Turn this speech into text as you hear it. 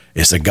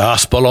It's a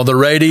Gospel on the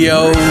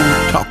Radio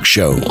talk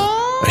show.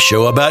 A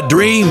show about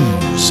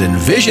dreams and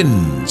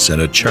visions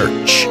and a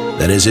church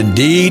that is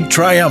indeed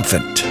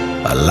triumphant,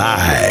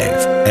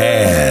 alive,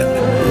 and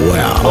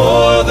well.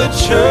 For the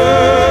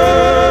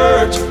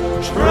church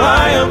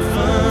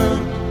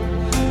triumphant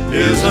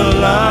is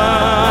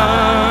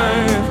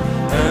alive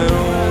and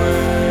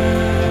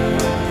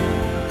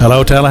well.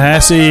 Hello,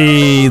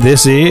 Tallahassee.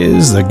 This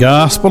is the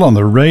Gospel on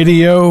the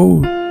Radio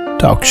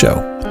talk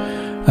show.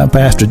 I'm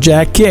Pastor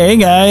Jack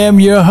King. I am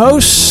your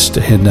host,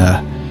 and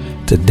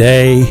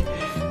today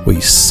we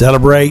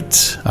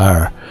celebrate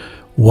our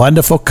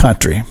wonderful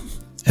country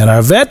and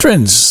our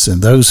veterans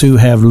and those who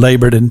have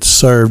labored and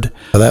served.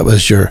 That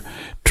was your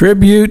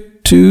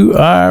tribute to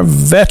our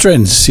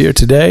veterans here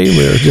today.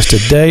 We're just a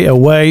day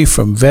away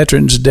from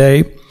Veterans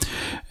Day,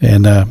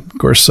 and of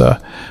course,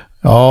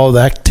 all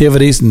the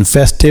activities and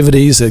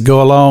festivities that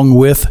go along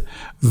with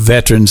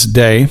Veterans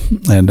Day.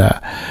 And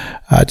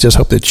I just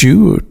hope that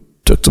you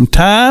took some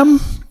time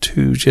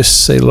to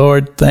just say,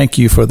 Lord, thank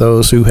you for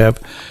those who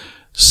have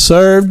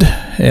served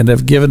and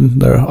have given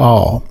their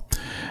all.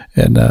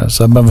 And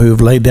some of them who have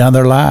laid down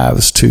their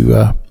lives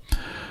to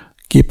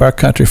keep our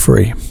country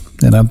free.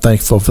 And I'm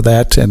thankful for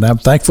that. And I'm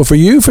thankful for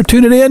you for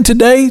tuning in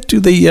today to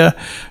the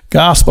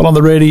Gospel on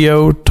the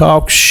Radio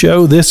talk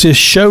show. This is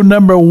show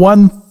number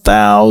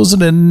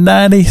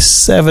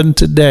 1097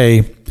 today.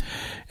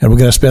 And we're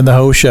going to spend the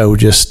whole show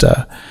just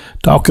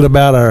talking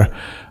about our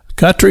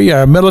country,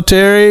 our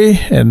military,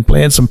 and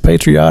playing some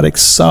patriotic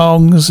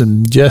songs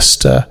and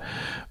just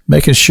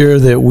making sure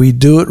that we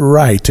do it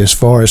right as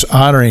far as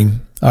honoring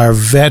our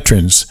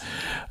veterans.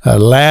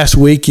 Last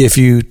week, if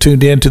you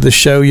tuned into the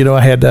show, you know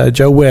I had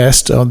Joe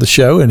West on the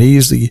show, and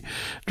he's the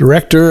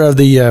director of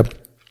the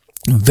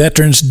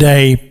Veterans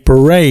Day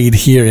Parade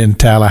here in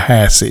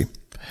Tallahassee.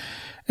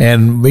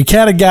 And we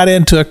kind of got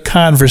into a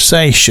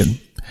conversation,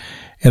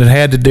 and it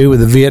had to do with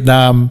the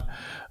Vietnam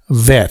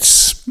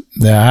vets.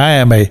 Now, I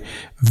am a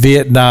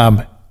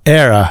Vietnam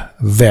era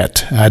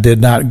vet. I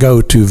did not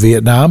go to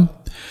Vietnam,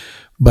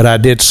 but I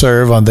did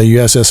serve on the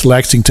USS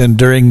Lexington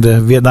during the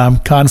Vietnam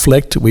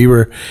conflict. We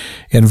were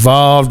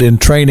involved in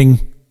training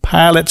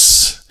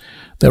pilots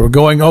that were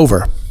going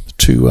over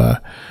to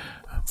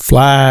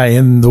fly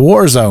in the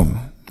war zone.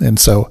 And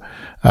so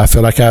I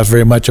feel like I was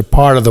very much a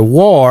part of the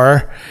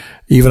war,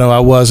 even though I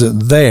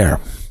wasn't there.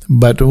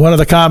 But one of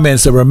the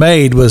comments that were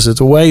made was that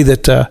the way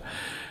that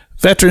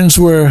veterans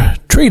were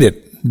treated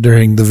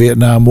during the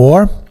Vietnam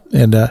War,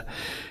 and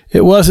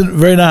it wasn't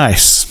very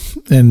nice.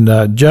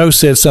 And Joe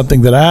said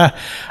something that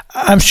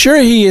I'm sure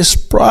he has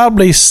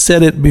probably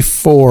said it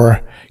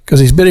before,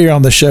 because he's been here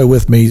on the show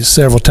with me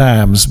several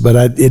times,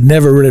 but it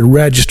never really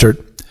registered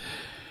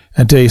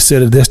until he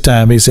said it this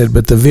time. He said,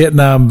 but the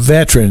Vietnam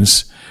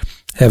veterans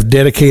have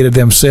dedicated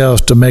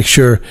themselves to make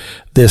sure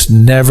this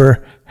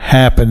never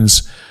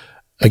happens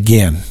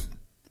again.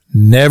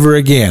 Never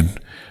again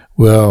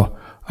will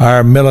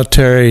our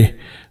military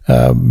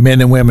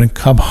men and women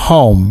come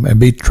home and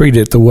be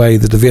treated the way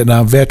that the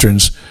Vietnam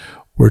veterans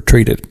were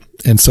treated.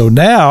 And so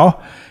now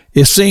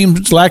it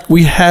seems like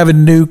we have a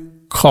new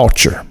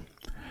culture,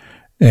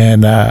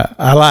 and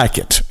I like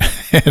it.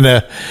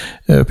 And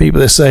people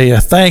that say,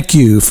 thank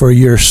you for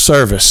your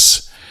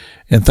service,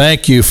 and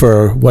thank you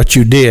for what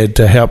you did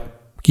to help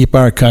keep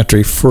our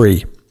country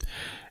free.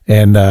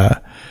 And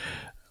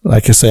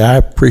like I say, I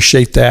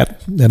appreciate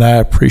that, and I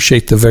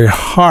appreciate the very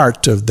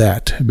heart of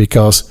that,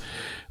 because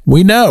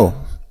we know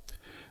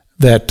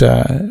that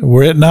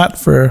were it not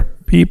for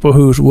people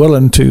who's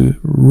willing to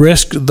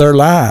risk their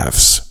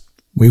lives,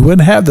 we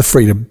wouldn't have the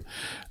freedom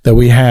that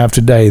we have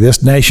today.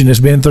 This nation has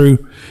been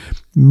through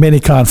many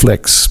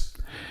conflicts,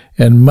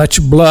 and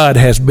much blood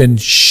has been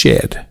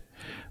shed,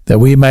 that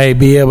we may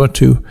be able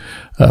to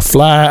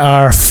fly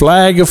our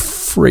flag of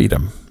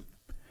freedom.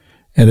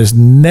 And it's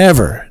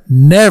never,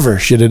 never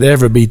should it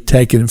ever be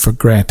taken for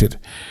granted,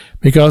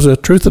 because the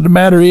truth of the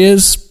matter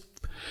is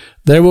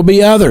there will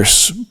be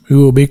others who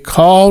will be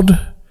called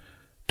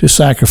to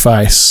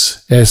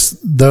sacrifice as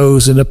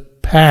those in the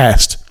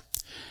past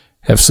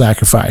have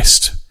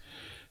sacrificed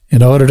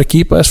in order to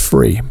keep us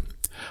free.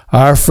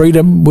 Our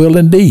freedom will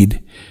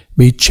indeed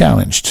be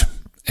challenged,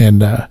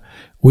 and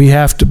we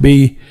have to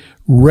be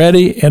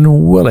ready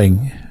and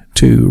willing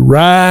to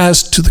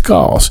rise to the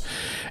cause.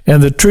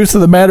 And the truth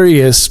of the matter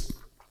is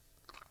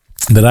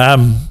that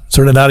I'm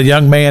certainly not a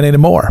young man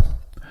anymore,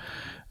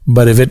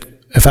 but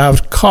if I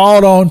was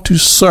called on to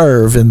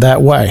serve in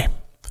that way,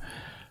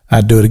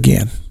 I'd do it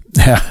again.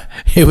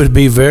 It would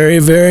be very,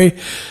 very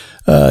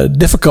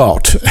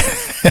difficult,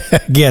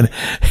 again,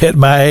 at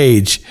my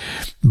age.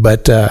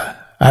 But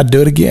I'd do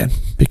it again,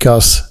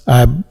 because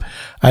I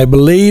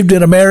believed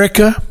in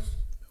America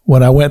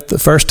when I went the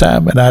first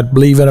time, and I'd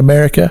believe in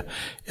America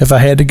if I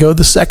had to go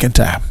the second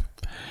time.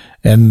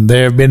 And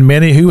there have been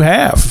many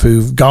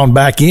who've gone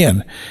back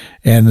in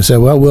and said,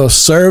 well, we'll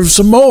serve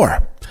some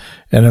more.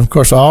 And, of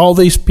course, all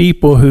these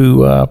people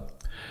who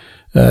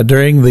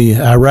during the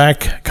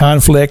Iraq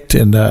conflict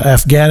and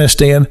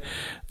Afghanistan,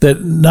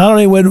 that not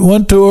only went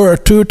one tour or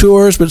two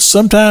tours, but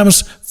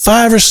sometimes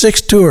 5 or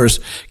 6 tours,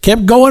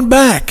 kept going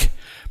back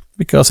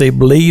because they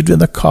believed in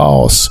the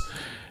cause.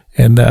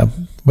 And,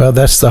 well,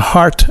 that's the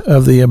heart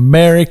of the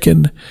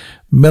American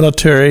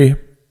military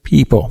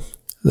people.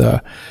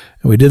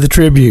 We did the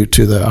tribute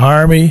to the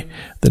Army,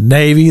 the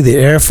Navy, the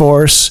Air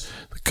Force,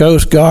 the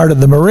Coast Guard,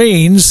 and the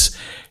Marines.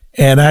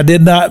 And I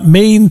did not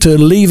mean to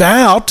leave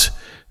out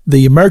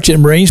the Merchant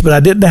Marines, but I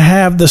didn't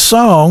have the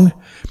song,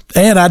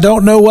 and I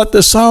don't know what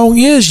the song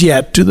is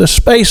yet, to the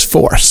Space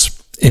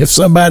Force. If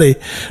somebody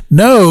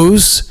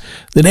knows,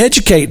 then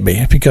educate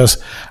me,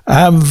 because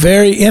I'm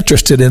very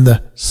interested in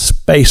the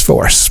Space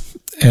Force.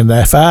 And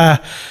if I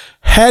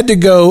had to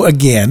go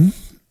again,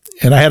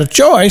 and I had a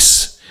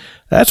choice,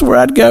 that's where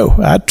I'd go.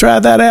 I'd try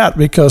that out,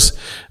 because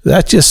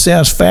that just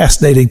sounds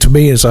fascinating to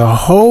me. It's a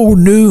whole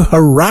new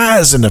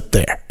horizon up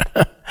there.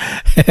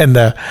 And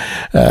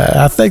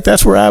I think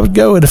that's where I would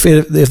go. And if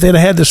they'd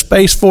had the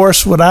Space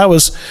Force when I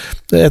was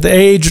at the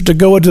age to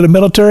go into the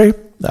military,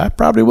 I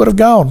probably would have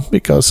gone,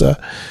 because,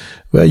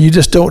 well, you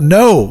just don't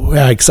know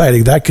how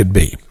exciting that could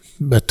be.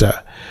 But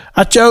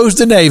I chose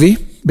the Navy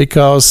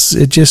because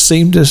it just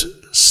seemed to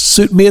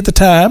suit me at the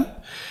time.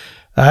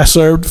 I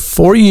served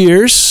 4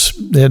 years,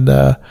 and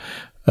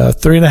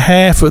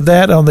 3.5 of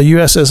that on the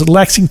USS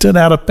Lexington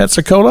out of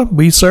Pensacola.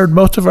 We served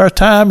most of our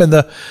time in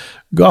the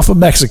Gulf of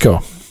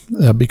Mexico.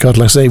 Because,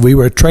 like I say, we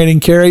were a training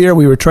carrier.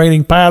 We were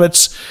training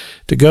pilots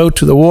to go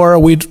to the war.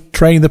 We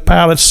trained the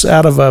pilots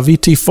out of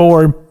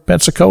VT4 in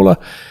Pensacola.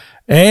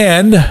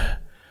 And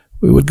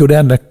we would go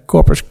down to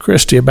Corpus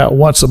Christi about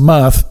once a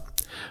month,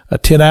 a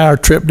 10-hour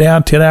trip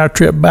down, 10-hour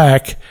trip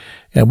back.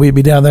 And we'd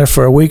be down there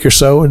for a week or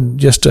so. And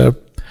just as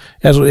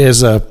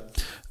the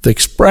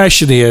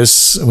expression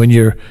is, when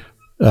you're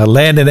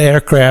landing an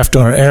aircraft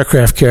on an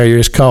aircraft carrier,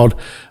 it's called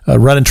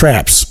running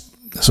traps.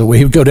 So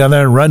we would go down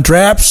there and run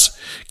traps,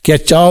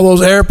 catch all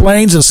those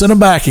airplanes and send them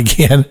back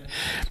again.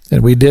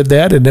 And we did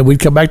that, and then we'd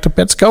come back to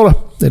Pensacola,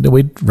 and then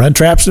we'd run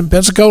traps in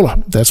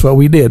Pensacola. That's what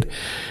we did.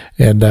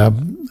 And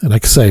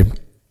like I say,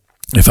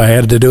 if I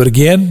had to do it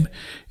again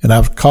and I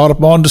was called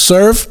upon to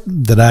serve,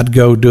 then I'd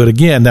go do it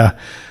again. Now,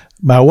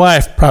 my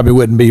wife probably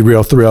wouldn't be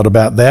real thrilled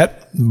about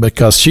that,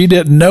 because she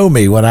didn't know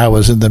me when I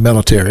was in the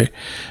military.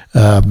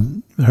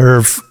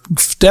 Her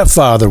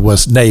stepfather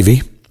was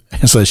Navy.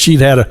 And so she'd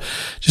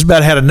just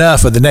about had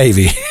enough of the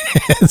Navy.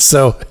 And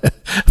so,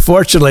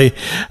 fortunately,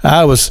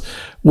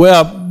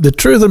 the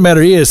truth of the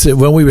matter is that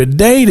when we were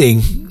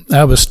dating,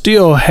 I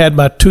still had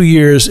my 2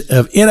 years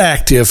of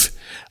inactive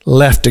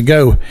left to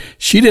go.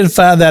 She didn't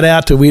find that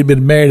out till we'd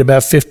been married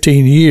about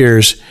 15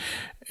 years.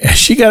 And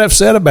she got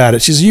upset about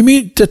it. She said, "You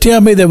mean to tell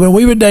me that when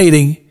we were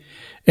dating,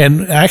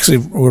 and actually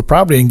we're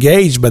probably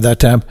engaged by that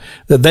time,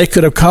 that they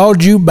could have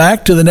called you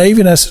back to the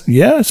Navy?" And I said,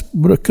 "Yeah, it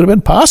could have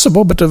been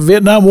possible, but the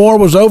Vietnam War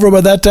was over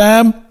by that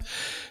time,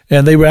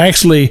 and they were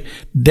actually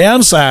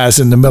downsized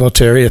in the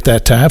military at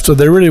that time, so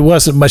there really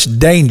wasn't much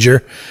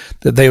danger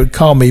that they would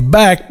call me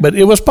back, but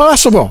it was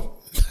possible."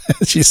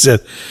 She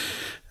said,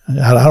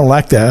 "I don't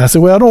like that." I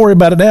said, "Well, don't worry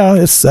about it now.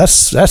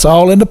 That's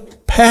all in the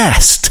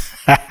past."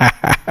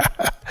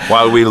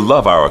 While we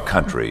love our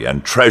country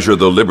and treasure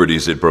the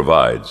liberties it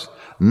provides,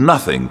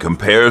 nothing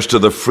compares to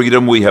the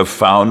freedom we have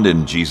found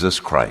in Jesus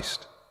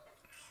Christ.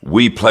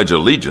 We pledge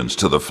allegiance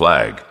to the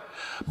flag,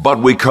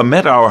 but we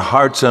commit our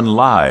hearts and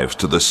lives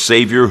to the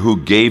Savior who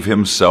gave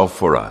himself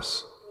for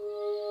us.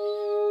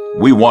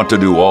 We want to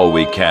do all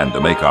we can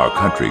to make our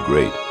country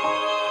great,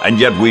 and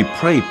yet we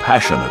pray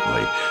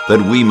passionately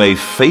that we may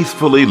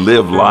faithfully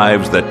live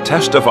lives that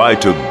testify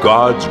to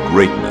God's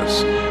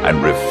greatness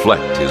and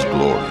reflect his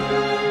glory.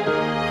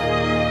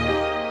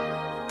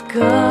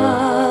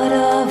 God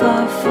of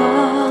our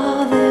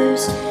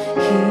fathers,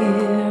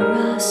 hear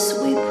us,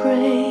 we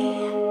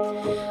pray.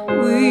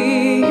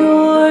 We,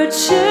 your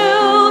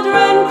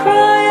children,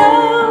 cry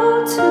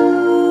out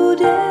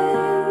today.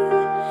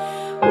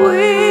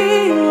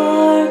 We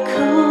are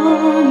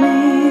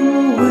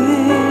coming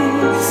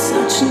with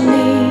such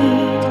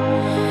need.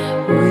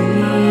 We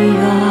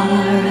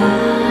are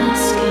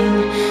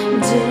asking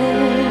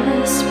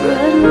desperately.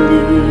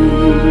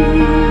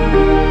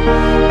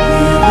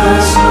 Give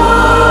us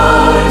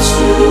hearts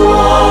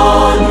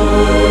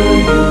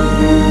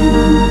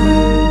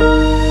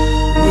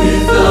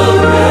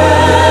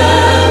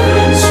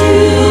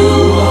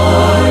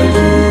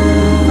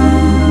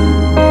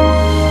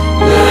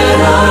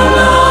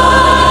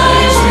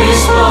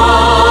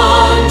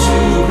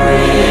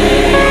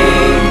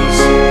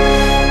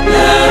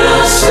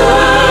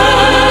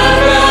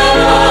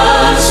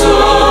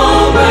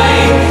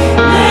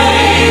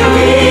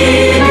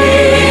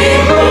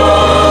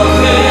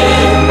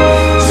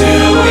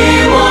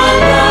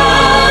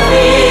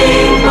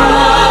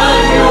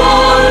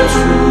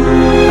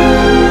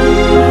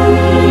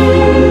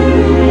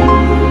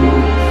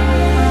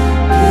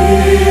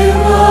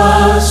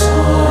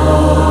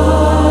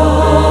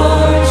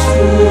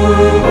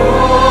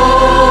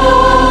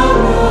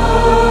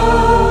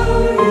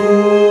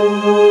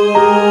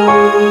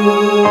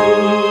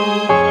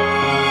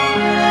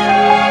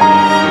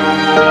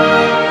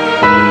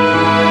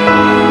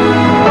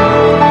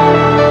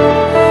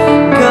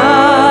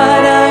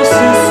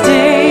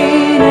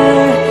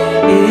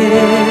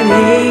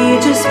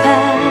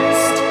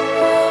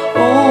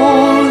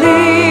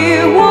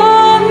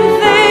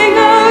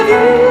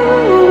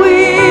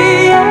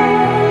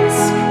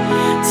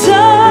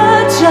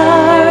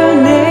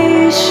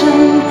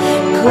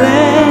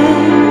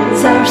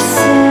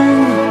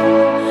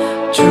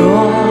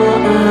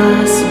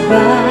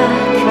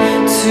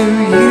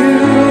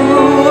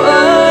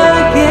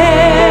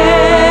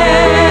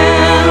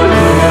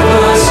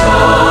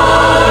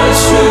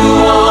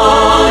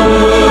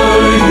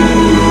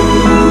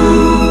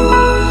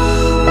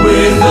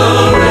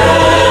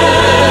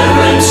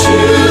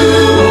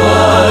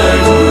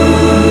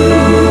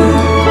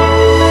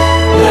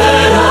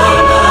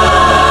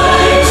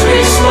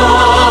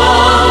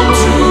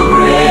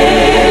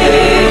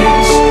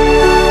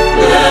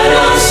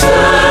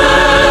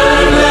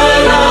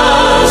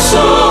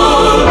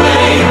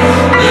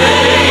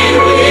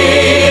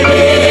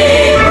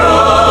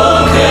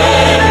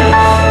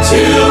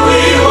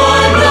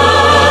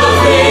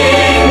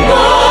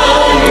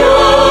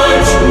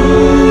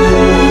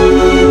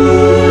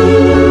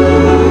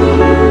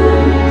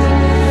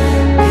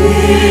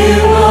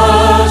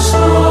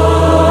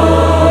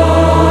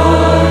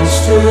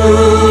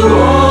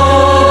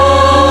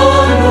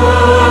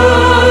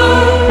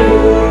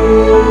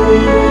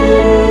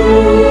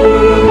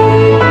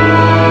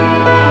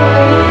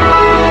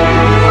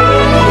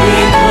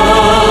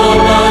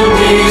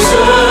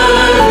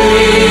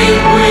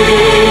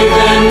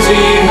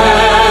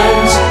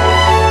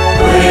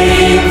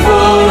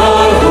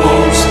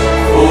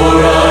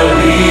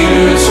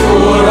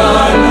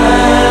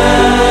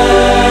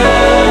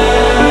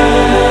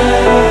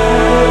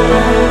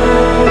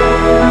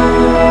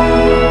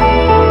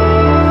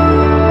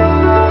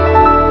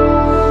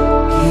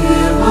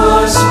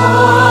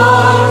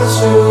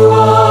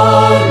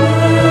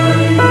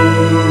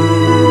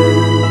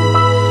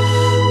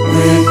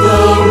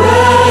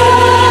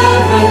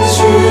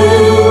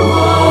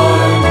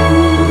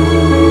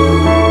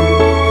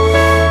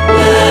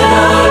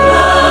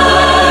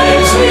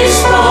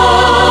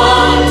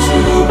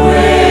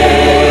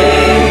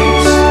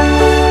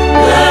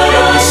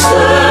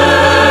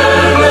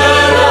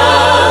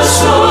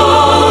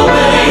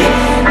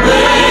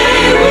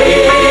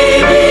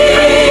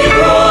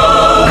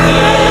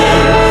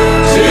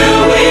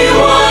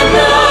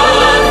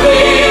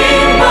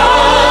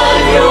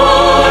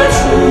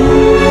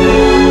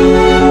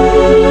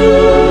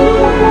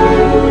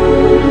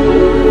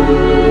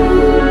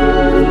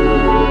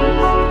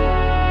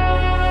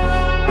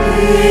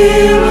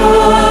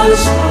Fill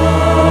us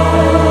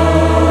hearts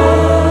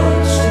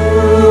to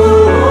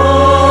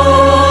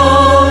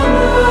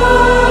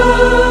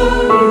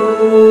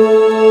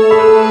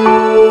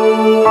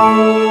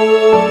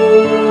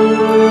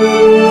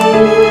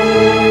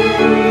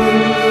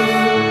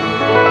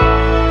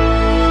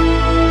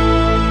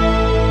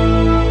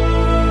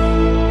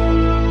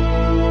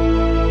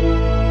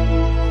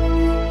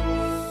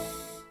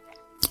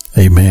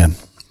Amen.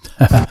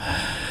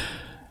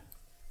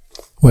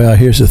 Well,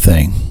 here's the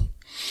thing.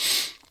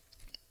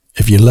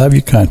 If you love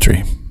your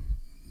country,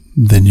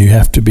 then you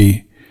have to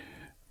be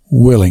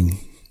willing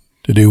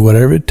to do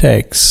whatever it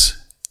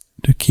takes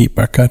to keep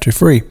our country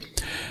free.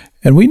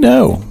 And we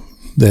know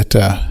that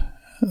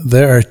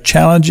there are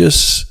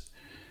challenges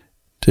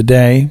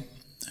today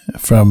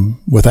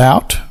from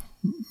without.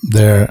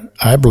 There are,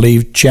 I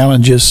believe,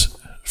 challenges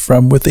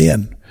from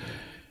within.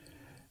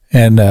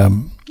 And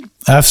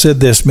I've said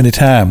this many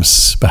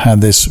times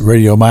behind this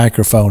radio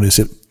microphone, is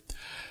that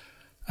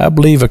I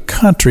believe a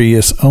country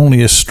is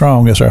only as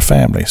strong as our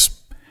families.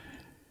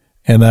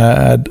 And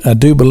I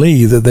do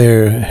believe that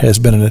there has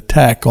been an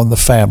attack on the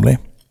family.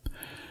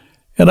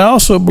 And I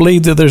also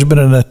believe that there's been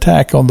an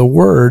attack on the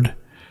Word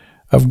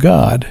of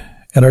God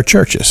and our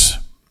churches.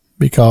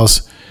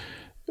 Because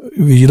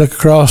you look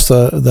across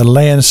the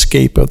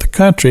landscape of the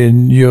country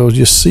and you'll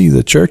just see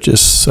the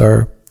churches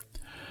a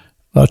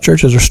lot of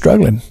churches are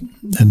struggling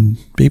and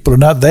people are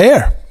not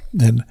there.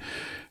 And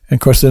of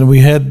course, then we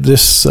had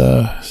this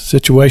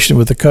situation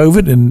with the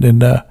COVID,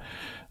 and that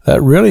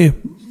really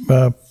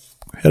had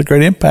a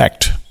great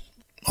impact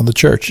on the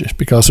church,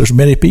 because there's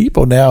many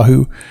people now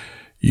who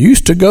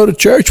used to go to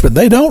church, but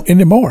they don't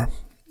anymore.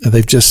 And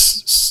they've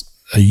just,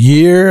 a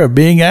year of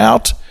being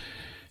out,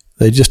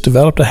 they just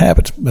developed a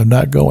habit of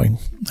not going.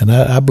 And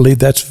I believe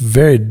that's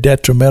very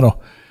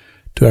detrimental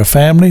to our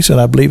families,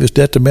 and I believe it's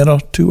detrimental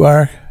to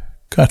our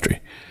country.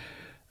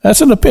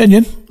 That's an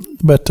opinion,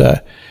 but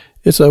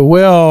it's a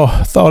well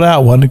thought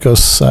out one,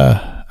 because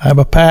I'm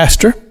a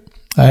pastor.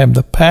 I am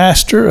the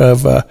pastor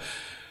of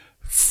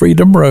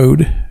Freedom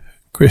Road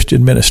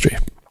Christian Ministry.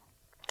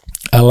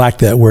 I like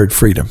that word,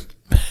 freedom,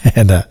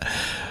 and a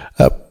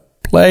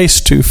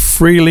place to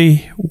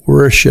freely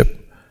worship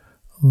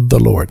the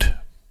Lord.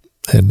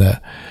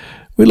 And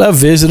we love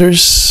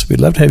visitors.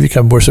 We'd love to have you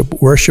come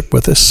worship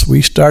with us.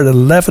 We start at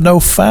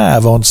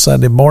 11:05 on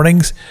Sunday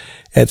mornings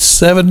at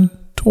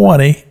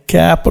 720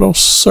 Capitol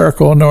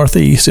Circle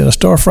Northeast in a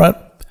storefront.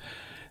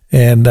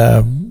 And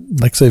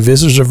like I say,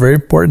 visitors are very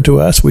important to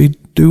us. We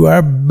do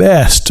our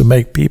best to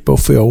make people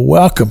feel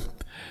welcome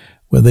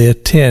when they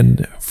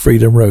attend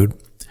Freedom Road.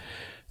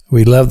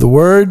 We love the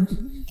Word,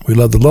 we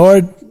love the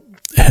Lord,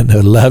 and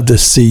I'd love to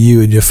see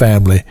you and your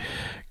family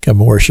come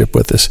worship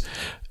with us.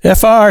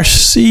 frcm.us.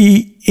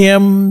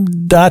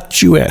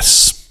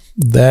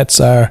 That's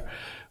our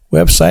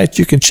website.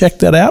 You can check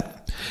that out.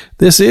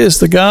 This is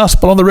the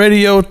Gospel on the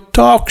Radio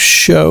talk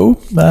show.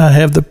 I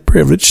have the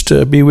privilege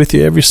to be with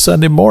you every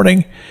Sunday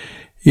morning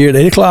here at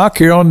 8 o'clock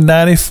here on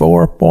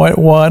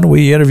 94.1.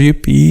 We interview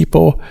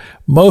people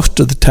most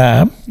of the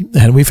time,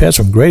 and we've had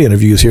some great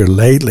interviews here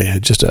lately.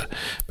 I've just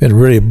been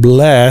really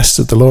blessed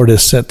that the Lord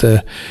has sent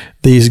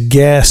these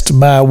guests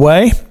my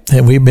way,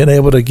 and we've been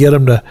able to get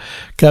them to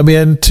come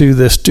into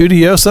the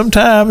studio.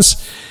 Sometimes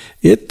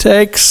it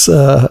takes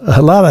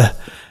a lot of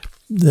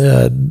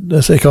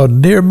as they call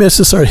near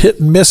misses or hit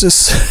and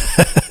misses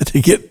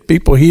to get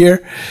people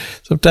here.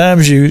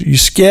 Sometimes you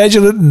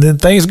schedule it and then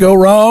things go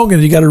wrong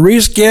and you got to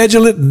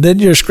reschedule it, and then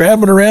you're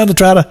scrambling around to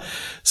try to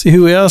see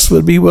who else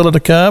would be willing to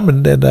come.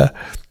 And then,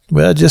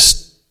 well,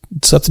 just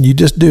something you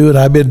just do. And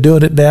I've been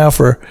doing it now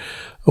for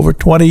over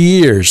 20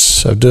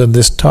 years of doing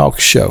this talk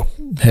show.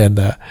 And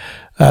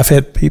I've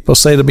had people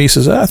say to me,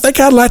 says, I think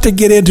I'd like to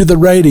get into the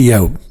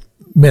radio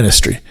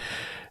ministry.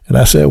 And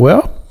I said,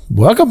 well,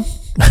 welcome.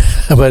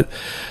 But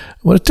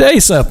I want to tell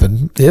you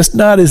something. It's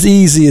not as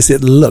easy as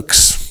it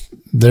looks.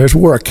 There's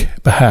work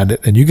behind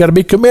it, and you got to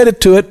be committed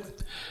to it,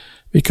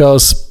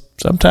 because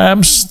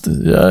sometimes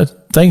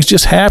things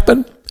just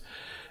happen,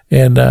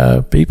 and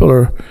people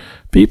are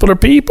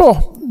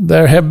people.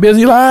 They have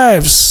busy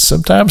lives.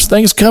 Sometimes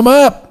things come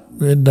up,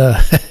 and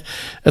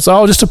it's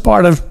all just a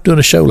part of doing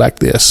a show like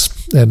this.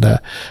 And I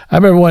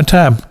remember one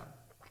time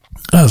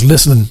I was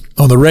listening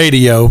on the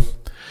radio,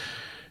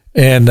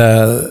 and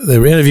they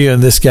were interviewing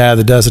this guy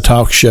that does a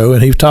talk show,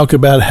 and he was talking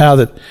about how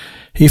that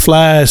he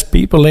flies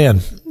people in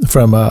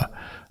from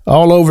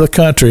all over the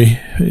country,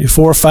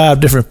 4 or 5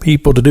 different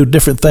people to do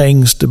different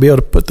things to be able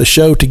to put the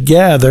show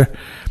together.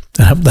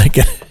 And I'm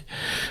thinking,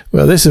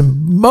 well, this is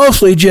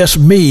mostly just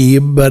me,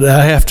 but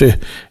I have to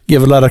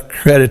give a lot of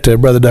credit to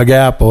Brother Doug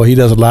Apple. He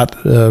does a lot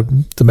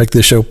to make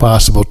this show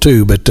possible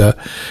too. But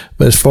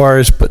as far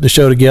as putting the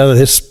show together,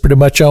 it's pretty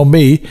much on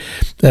me.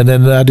 And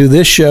then I do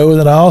this show, and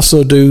then I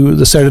also do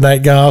the Saturday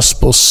Night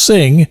Gospel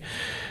Sing,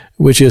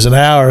 which is an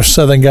hour of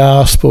Southern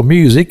gospel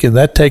music, and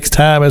that takes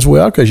time as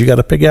well, because you got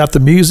to pick out the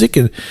music,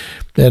 and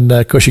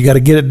of course you got to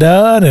get it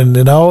done,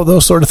 and all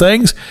those sort of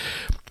things.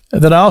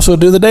 And then I also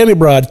do the daily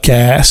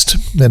broadcast,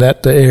 and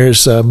that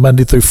airs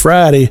Monday through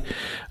Friday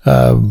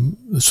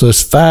So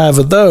there's 5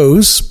 of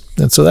those.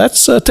 And so that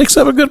takes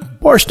up a good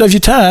portion of your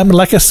time. And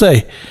like I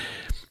say,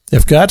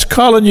 if God's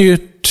calling you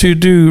to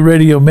do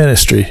radio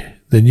ministry,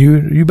 then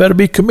you better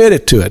be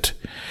committed to it.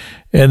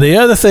 And the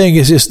other thing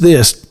is just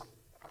this.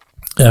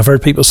 I've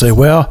heard people say,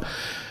 well,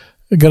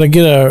 I'm going to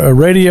get a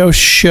radio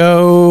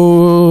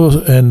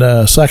show and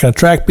so I can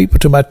attract people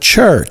to my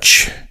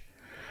church.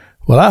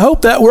 Well, I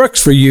hope that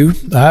works for you.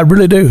 I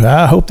really do.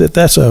 I hope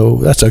that's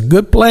a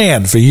good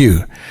plan for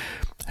you.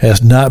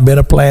 Has not been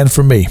a plan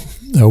for me.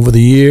 Over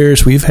the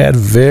years, we've had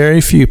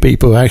very few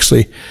people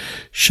actually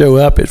show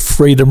up at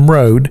Freedom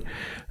Road.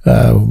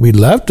 We'd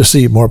love to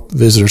see more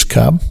visitors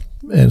come.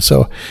 And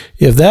so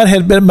if that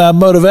had been my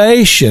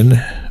motivation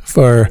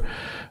for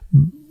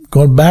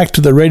going back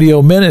to the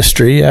radio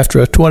ministry after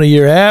a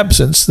 20-year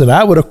absence, then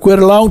I would have quit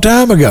a long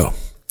time ago.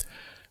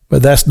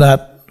 But that's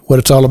not what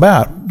it's all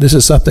about. This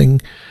is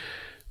something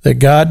that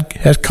God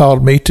has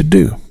called me to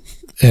do.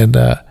 And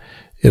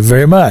it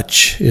very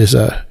much is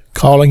a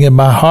calling in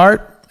my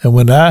heart. And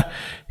when I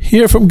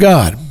hear from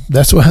God,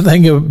 that's one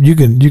thing you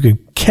can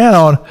count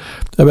on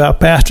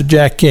about Pastor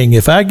Jack King.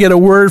 If I get a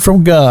word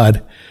from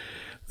God,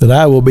 then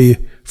I will be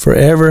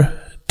forever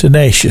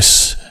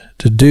tenacious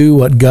to do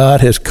what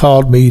God has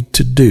called me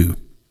to do.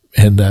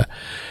 And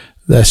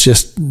that's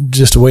just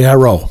the way I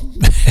roll.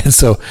 And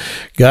so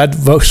God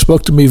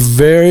spoke to me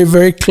very,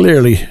 very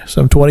clearly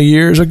some 20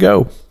 years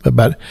ago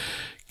about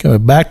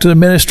coming back to the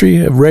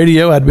ministry of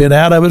radio. I'd been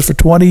out of it for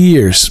 20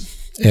 years.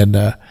 And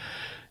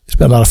it's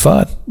been a lot of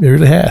fun. It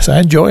really has. I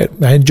enjoy it.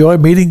 I enjoy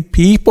meeting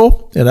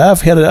people. And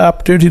I've had an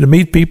opportunity to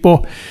meet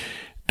people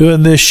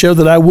doing this show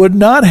that I would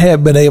not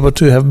have been able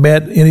to have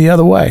met any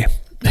other way.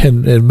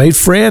 And made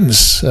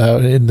friends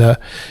in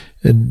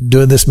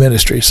doing this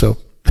ministry. So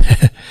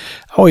I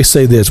always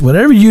say this: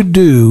 whenever you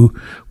do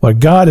what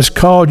God has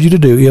called you to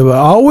do, it will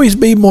always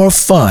be more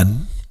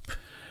fun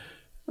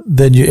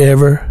than you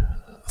ever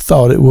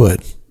thought it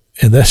would.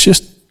 And that's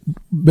just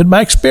been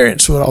my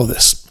experience with all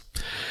this.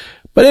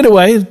 But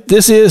anyway,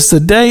 this is the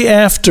day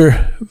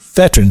after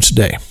Veterans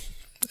Day.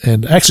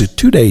 And actually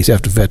 2 days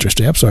after Veterans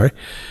Day. I'm sorry.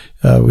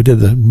 We did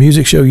the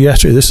music show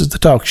yesterday. This is the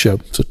talk show.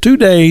 So 2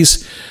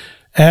 days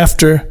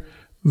after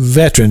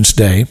Veterans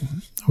Day,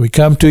 we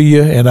come to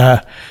you, and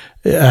I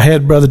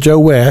had Brother Joe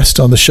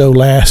West on the show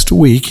last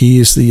week. He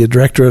is the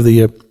director of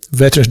the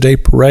Veterans Day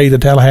Parade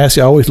in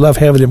Tallahassee. I always love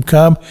having him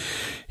come.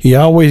 He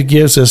always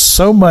gives us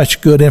so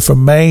much good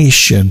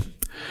information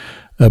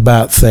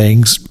about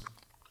things.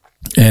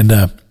 And,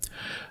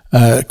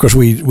 of course,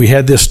 we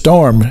had this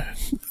storm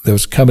that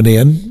was coming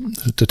in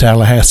to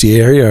Tallahassee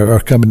area or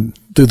coming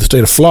through the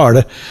state of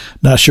Florida.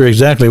 Not sure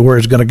exactly where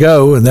it's going to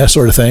go and that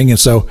sort of thing. And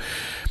so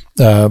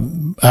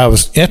I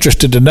was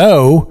interested to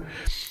know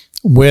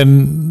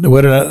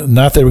whether or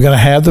not they were going to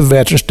have the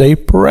Veterans Day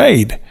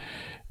Parade,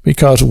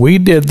 because we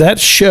did that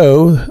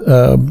show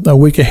a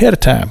week ahead of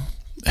time.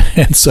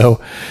 And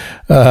so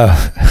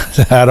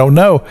I don't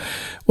know.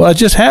 Well, I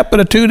just happened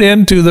to tune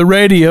into the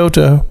radio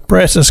to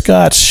Preston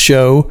Scott's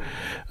show,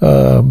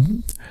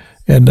 and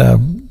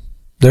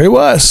there he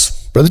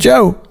was, Brother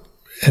Joe.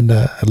 And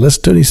I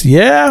listened to it. He said,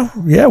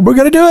 yeah, we're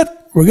going to do it.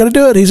 We're going to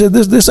do it. He said,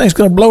 this thing's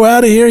going to blow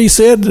out of here, he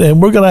said,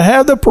 and we're going to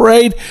have the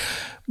parade.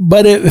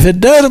 But if it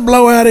doesn't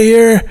blow out of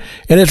here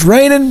and it's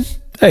raining,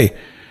 hey,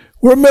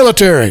 we're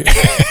military.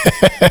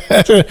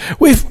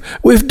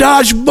 We've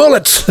dodged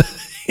bullets.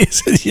 He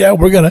said, yeah,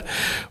 we're gonna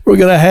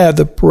have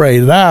the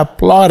parade. And I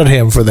applauded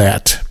him for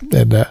that.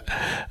 And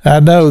I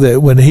know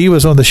that when he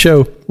was on the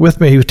show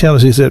with me, he was telling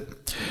us, he said,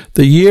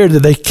 the year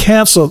that they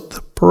canceled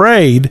the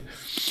parade,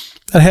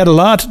 that had a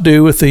lot to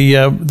do with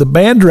the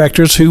band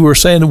directors who were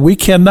saying that we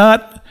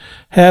cannot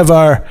have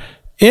our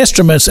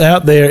instruments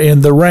out there in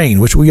the rain,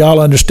 which we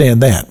all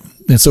understand that.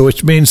 And so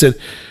which means that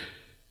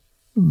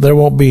there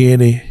won't be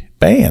any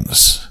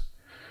bands.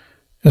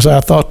 And so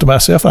I thought to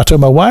myself, I told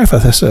my wife,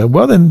 I said,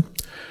 well, then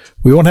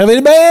we won't have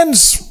any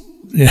bands.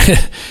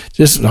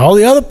 Just all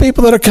the other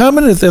people that are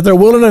coming, if they're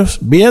willing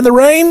to be in the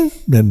rain,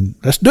 then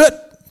let's do it.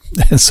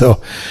 And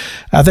so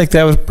I think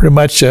that was pretty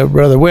much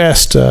Brother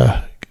West's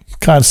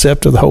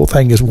concept of the whole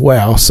thing as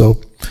well.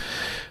 So,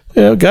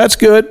 God's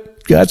good.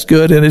 God's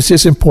good, and it's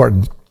just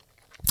important.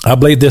 I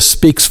believe this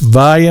speaks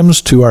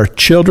volumes to our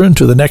children,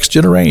 to the next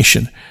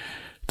generation,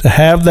 to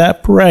have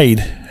that parade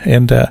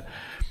and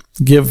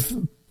give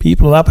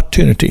people an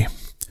opportunity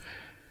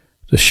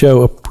to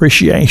show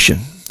appreciation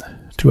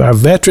to our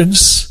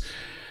veterans,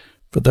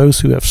 for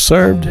those who have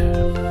served.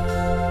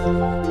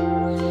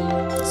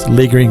 It's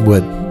Lee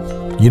Greenwood.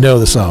 You know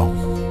the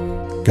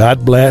song.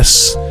 God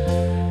bless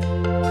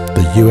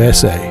the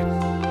USA.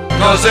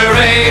 'Cause there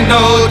ain't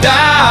no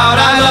doubt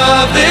I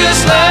love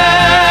this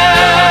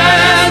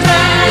land.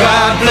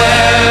 God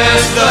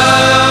bless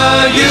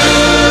the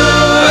USA.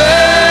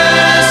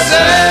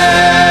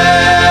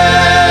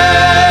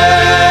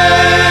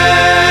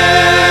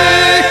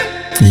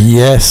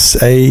 Yes,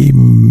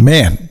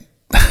 amen.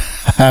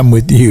 I'm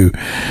with you,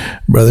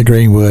 Brother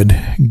Greenwood.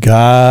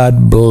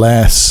 God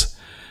bless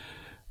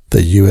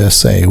the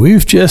USA.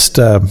 We've just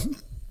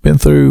been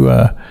through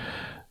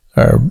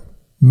our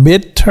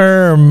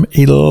midterm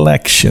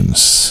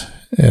elections.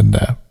 And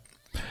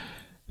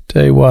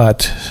tell you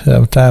what,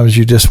 sometimes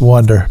you just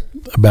wonder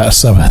about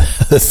some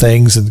of the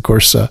things. And of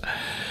course,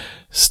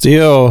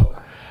 still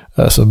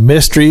some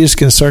mysteries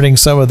concerning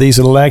some of these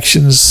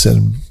elections.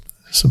 And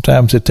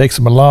sometimes it takes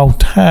them a long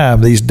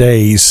time these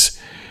days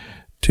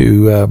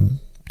to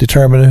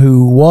determine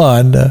who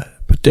won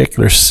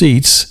particular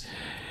seats.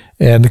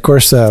 And of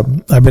course,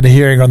 I've been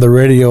hearing on the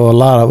radio a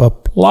lot of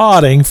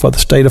applauding for the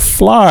state of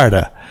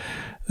Florida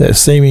that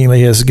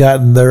seemingly has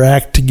gotten their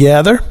act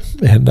together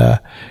and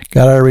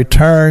got our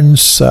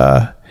returns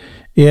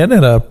in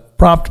a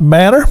prompt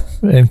manner.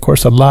 And of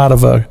course, a lot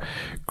of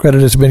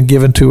credit has been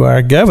given to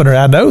our governor.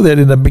 I know that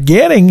in the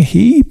beginning,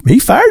 he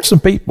fired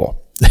some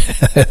people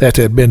that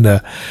had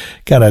been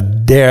kind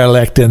of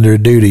derelict in their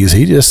duties.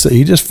 He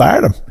just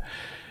fired them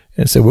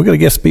and said, we're going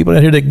to get some people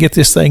in here to get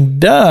this thing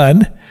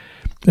done.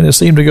 And it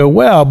seemed to go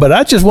well. But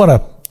I just want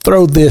to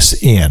throw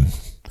this in,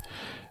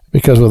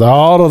 because with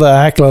all of the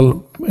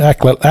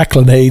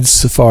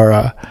accolades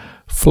for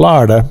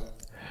Florida,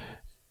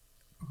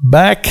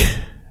 back,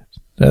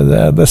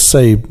 let's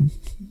say,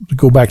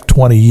 go back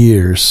 20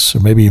 years or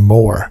maybe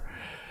more,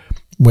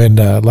 when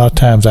a lot of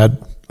times I'd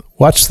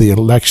watch the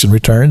election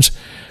returns,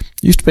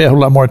 used to pay a whole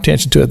lot more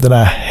attention to it than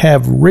I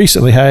have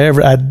recently.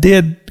 However, I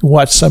did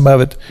watch some of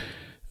it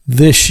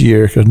this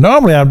year, because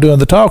normally I'm doing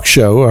the talk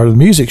show or the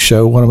music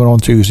show when I'm on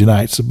Tuesday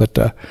nights, but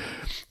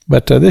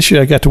this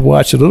year I got to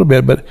watch it a little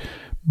bit. But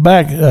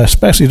back,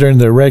 especially during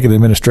the Reagan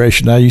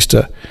administration, I used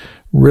to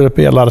really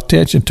pay a lot of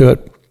attention to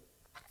it.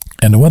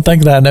 And the one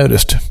thing that I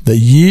noticed, that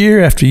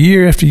year after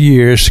year after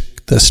year,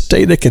 the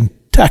state of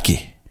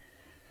Kentucky,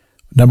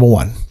 number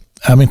one.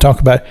 I mean,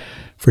 talk about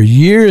for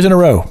years in a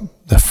row,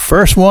 the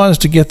first ones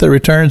to get their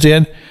returns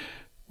in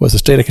was the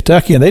state of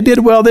Kentucky, and they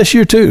did well this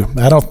year too.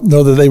 I don't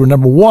know that they were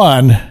number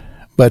one,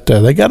 but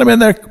they got them in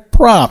there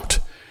prompt.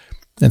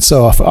 And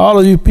so for all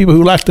of you people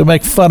who like to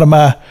make fun of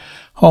my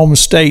home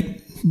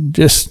state,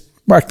 just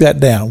mark that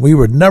down. We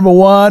were number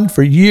one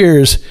for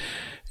years,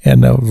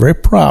 and very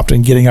prompt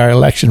in getting our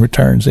election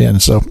returns in.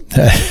 So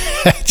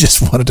I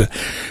just wanted to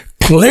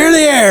clear the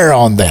air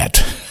on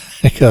that,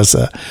 because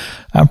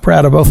I'm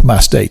proud of both my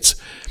states.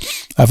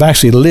 I've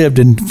actually lived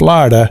in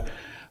Florida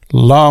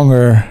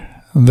longer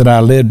than I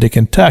lived in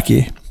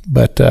Kentucky,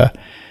 but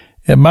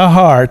in my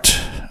heart,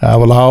 I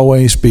will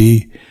always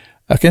be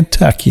a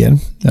Kentuckian.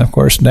 And of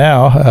course,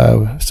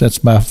 now,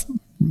 since my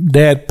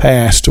dad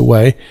passed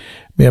away,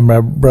 me and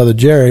my brother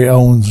Jerry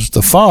owns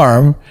the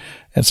farm,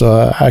 and so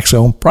I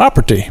actually own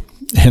property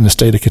in the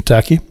state of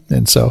Kentucky,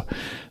 and so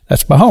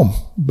that's my home.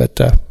 But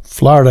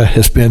Florida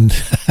has been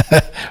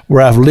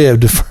where I've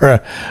lived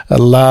for a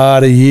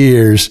lot of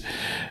years,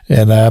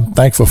 and I'm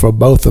thankful for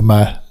both of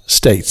my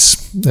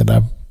states, and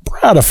I'm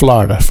proud of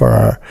Florida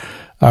for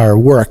our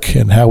work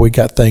and how we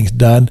got things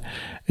done,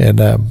 and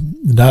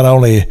not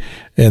only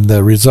in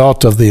the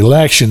result of the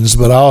elections,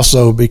 but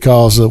also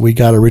because we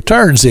got our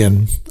returns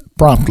in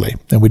promptly,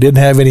 and we didn't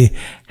have any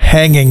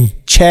hanging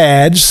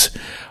chads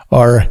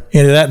or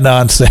any of that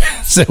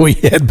nonsense that we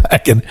had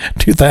back in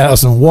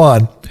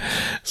 2001.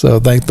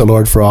 So thank the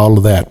Lord for all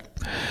of that.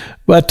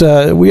 But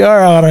we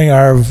are honoring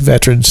our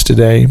veterans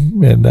today,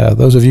 and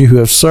those of you who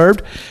have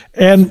served.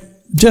 And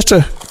just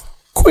a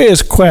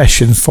quiz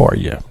question for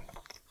you.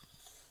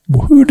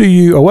 What do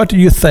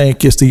you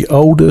think is the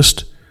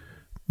oldest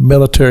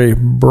military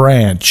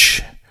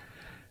branch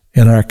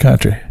in our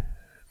country?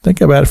 Think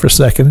about it for a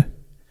second.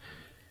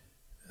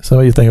 Some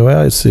of you think,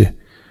 well, it's the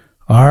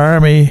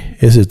Army.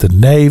 Is it the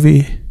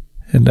Navy?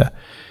 And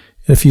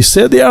if you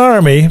said the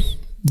Army,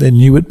 then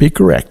you would be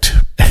correct.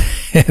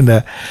 In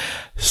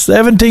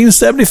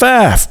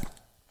 1775,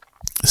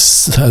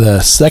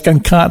 the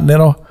Second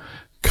Continental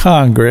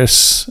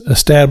Congress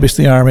established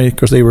the Army. Of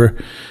course, they were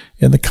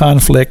in the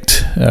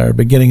conflict, or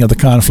beginning of the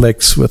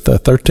conflicts, with the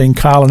 13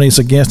 colonies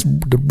against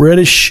the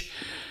British.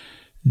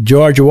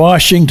 George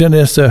Washington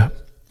is the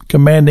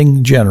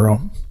commanding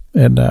general.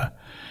 And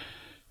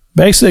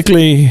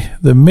basically,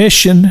 the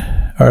mission,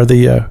 or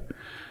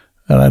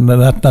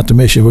not the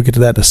mission, we'll get to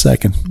that in a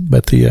second,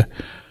 but the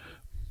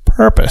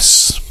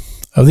purpose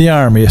of the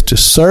Army is to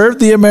serve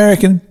the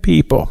American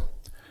people,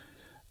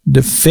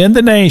 defend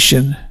the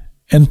nation,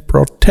 and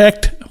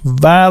protect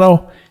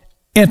vital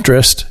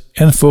interest,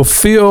 and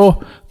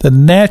fulfill the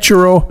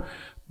natural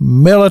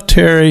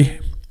military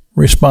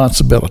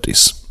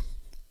responsibilities.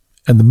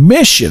 And the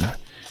mission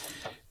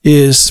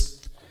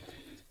is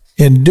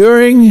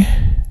enduring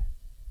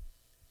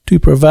to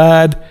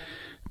provide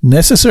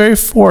necessary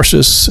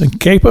forces and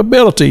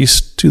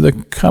capabilities to the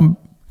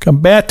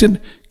combatant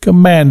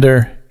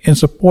commander in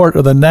support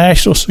of the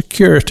national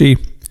security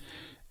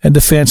and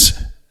defense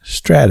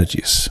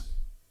strategies.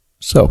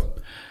 So,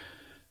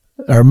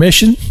 our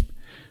mission,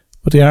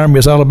 what the Army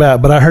is all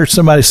about. But I heard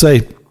somebody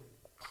say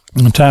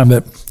one time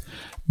that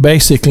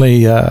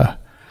basically the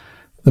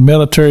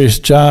military's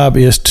job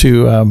is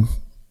to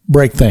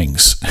break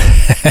things.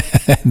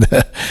 And,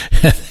 I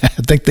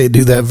think they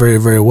do that very,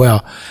 very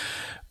well.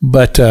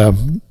 But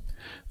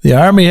the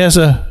Army has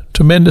a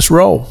tremendous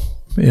role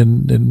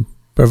in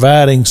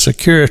providing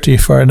security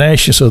for our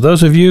nation. So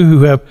those of you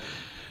who have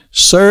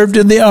served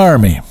in the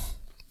Army,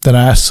 then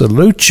I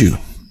salute you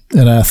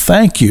and I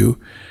thank you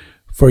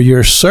for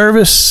your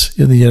service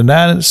in the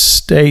United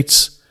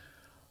States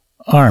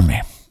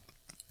Army.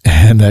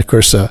 And of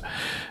course,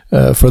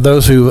 for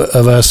those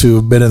of us who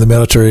have been in the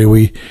military,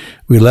 we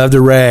love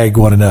to rag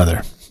one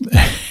another.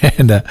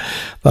 And a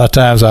lot of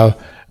times I'll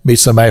meet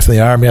somebody from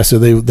the Army. I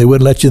said they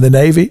wouldn't let you in the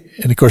Navy,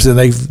 and of course then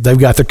they've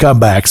got their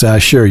comebacks, I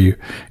assure you.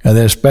 And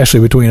then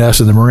especially between us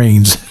and the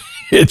Marines,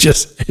 it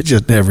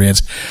just never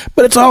ends.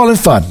 But it's all in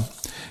fun.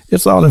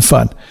 It's all in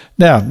fun.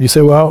 Now you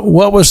say, well,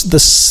 what was the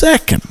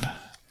second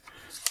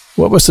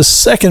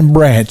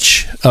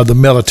branch of the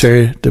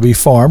military to be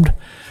formed?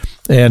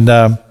 And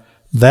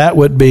that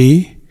would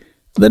be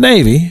the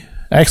Navy.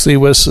 Actually, it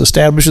was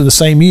established in the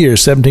same year,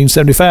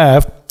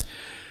 1775.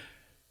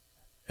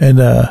 And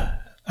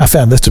I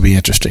found this to be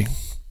interesting.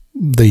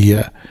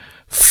 The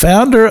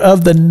founder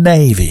of the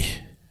Navy,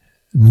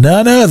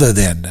 none other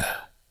than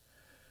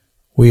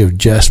we have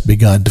just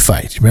begun to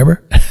fight.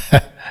 Remember?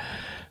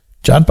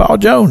 John Paul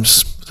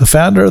Jones, the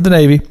founder of the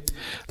Navy.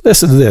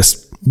 Listen to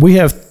this. We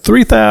have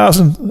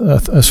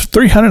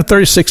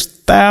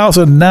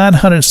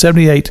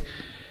 336,978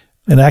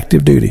 in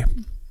active duty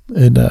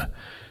in the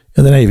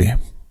Navy,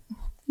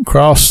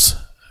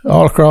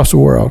 all across the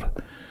world.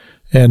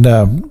 And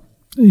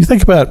you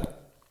think about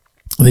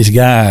these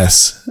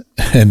guys,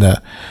 and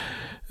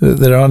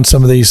they're on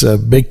some of these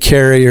big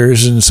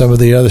carriers and some of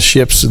the other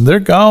ships, and they're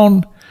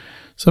gone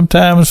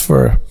sometimes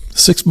for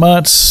 6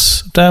 months,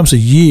 sometimes a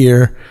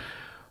year,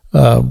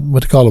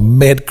 what they call a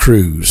med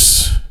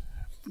cruise.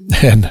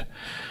 And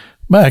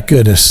my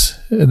goodness.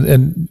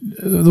 And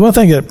the one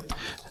thing that,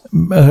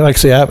 like I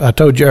say, I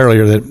told you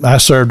earlier that I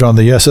served on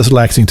the USS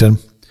Lexington,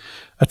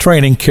 a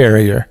training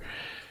carrier,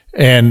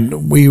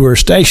 and we were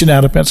stationed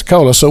out of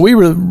Pensacola. So we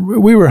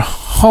were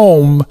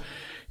home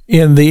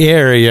in the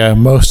area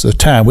most of the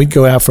time. We'd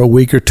go out for a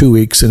week or 2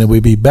 weeks, and then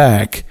we'd be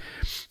back.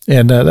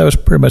 And that was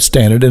pretty much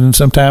standard. And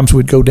sometimes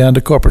we'd go down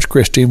to Corpus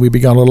Christi, and we'd be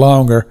gone a little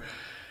longer.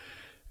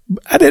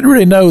 I didn't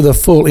really know the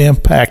full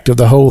impact of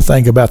the whole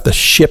thing about the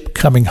ship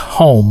coming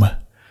home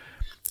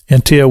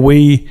until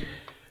we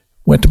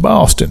went to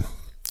Boston.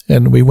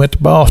 And we went to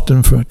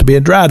Boston to be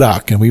in dry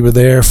dock, and we were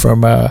there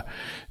from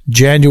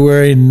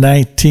January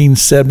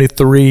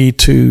 1973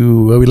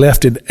 to we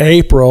left in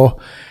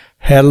April.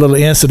 Had a little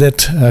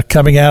incident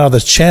coming out of the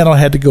channel,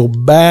 had to go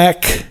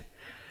back.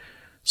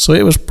 So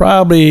it was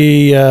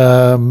probably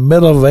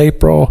middle of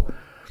April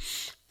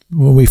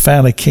when we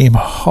finally came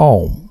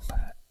home.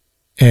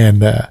 And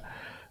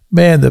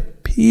man, the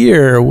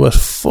pier was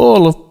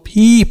full of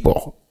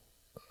people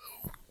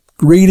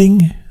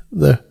greeting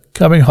the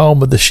coming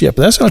home of the ship.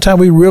 That's the only time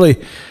we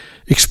really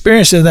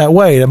experienced it in that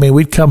way. I mean,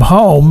 we'd come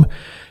home,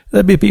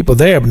 there'd be people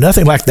there, but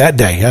nothing like that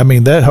day. I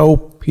mean, that whole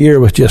pier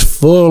was just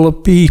full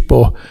of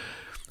people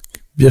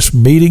just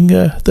meeting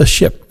the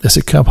ship as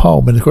it come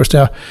home. And of course,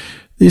 now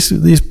these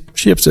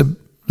ships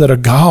that are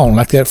gone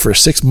like that for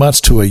 6 months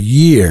to a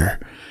year,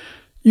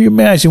 you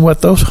imagine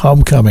what those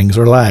homecomings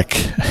are like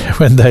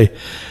when they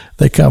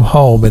come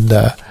home and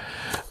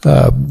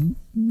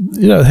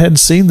hadn't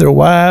seen their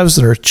wives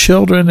and their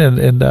children,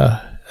 and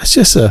it's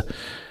just an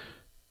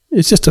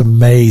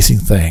amazing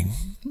thing.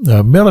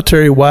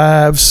 Military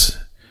wives,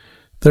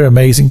 they're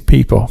amazing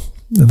people,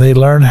 and they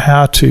learn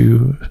how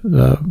to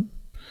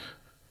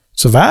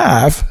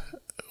survive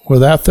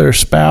without their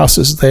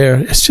spouses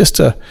there. It's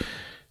just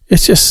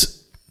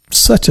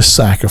such a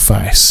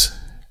sacrifice,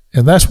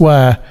 and that's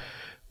why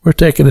we're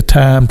taking the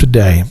time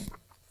today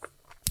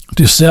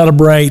to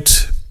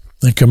celebrate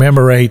and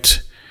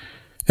commemorate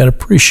and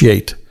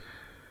appreciate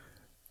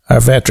our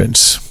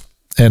veterans.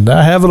 And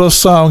I have a little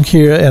song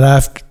here, and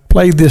I've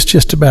played this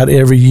just about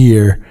every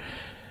year,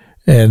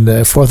 and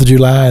 4th of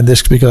July, and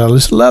this because I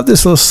just love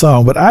this little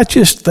song. But I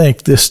just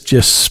think this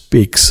just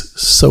speaks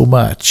so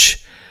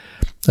much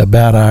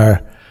about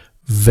our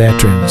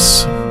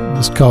veterans.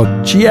 It's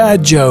called G.I.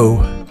 Joe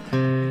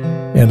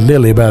and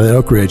Lily by the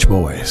Oak Ridge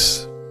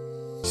Boys.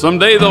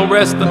 Someday they'll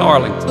rest in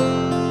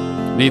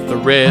Arlington, neath the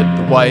red,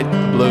 the white,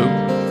 the blue,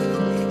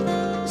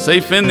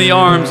 safe in the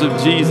arms of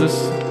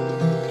Jesus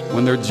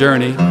when their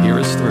journey here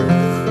is through.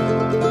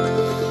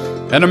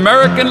 An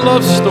American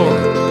love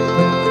story,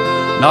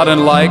 not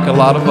unlike a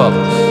lot of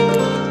others,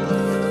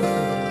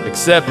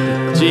 except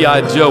that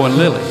G.I. Joe and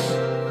Lily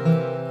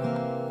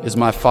is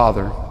my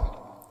father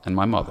and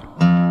my mother.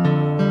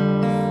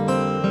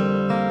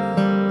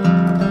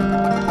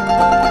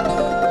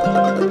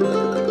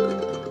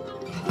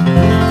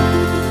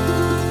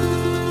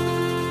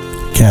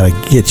 Kind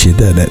of gets you,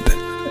 doesn't it?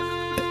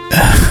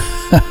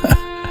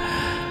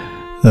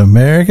 The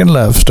American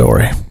love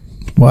story.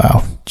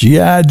 Wow.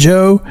 G.I.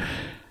 Joe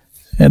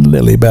and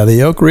Lily by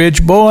the Oak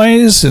Ridge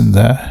Boys. And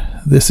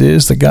this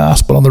is the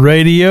Gospel on the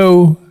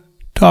Radio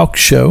talk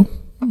show.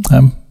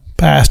 I'm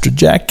Pastor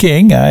Jack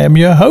King. I am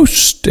your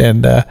host,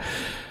 and I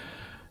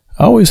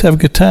always have a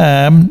good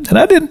time. And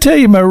I didn't tell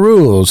you my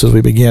rules as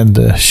we begin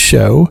the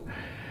show.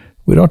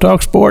 We don't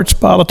talk sports,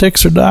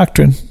 politics, or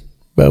doctrine,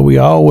 but we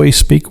always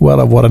speak well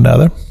of one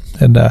another.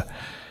 And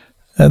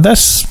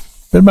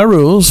that's been my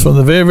rules from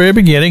the very, very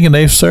beginning, and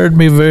they've served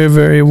me very,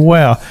 very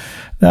well.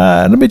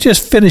 Let me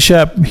just finish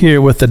up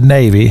here with the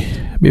Navy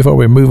before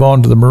we move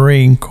on to the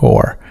Marine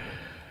Corps.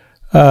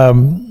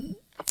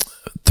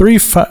 Three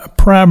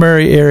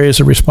primary areas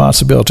of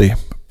responsibility: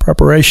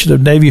 preparation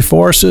of Navy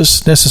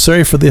forces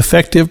necessary for the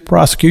effective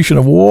prosecution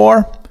of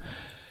war,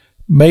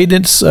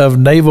 maintenance of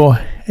naval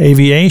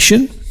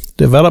aviation,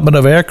 development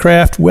of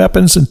aircraft,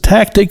 weapons, and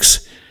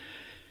tactics.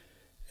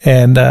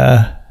 And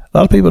a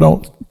lot of people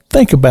don't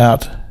think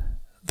about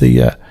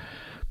the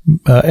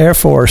Air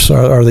Force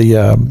or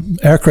the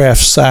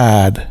aircraft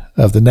side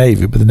of the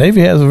Navy, but the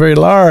Navy has a very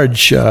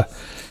large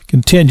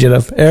contingent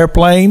of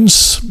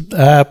airplanes.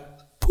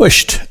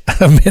 Pushed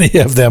many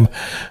of them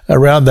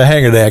around the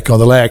hangar deck on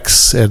the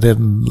Lex, and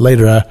then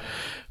later I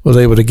was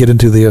able to get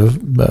into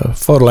the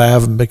photo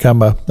lab and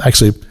become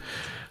actually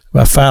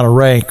my final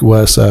rank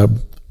was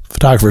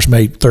photographer's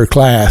mate, 3rd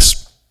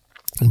class.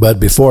 But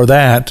before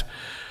that,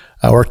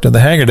 I worked on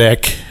the hangar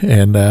deck,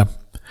 and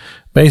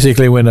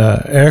basically when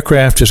an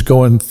aircraft is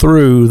going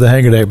through the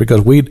hangar deck,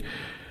 because we'd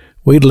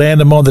land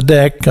them on the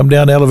deck, come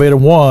down elevator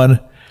 1,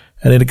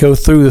 and then go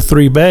through the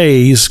 3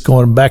 bays,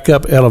 going back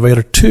up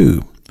elevator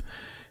 2.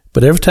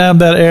 But every time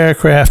that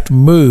aircraft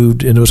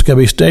moved and it was going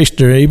to be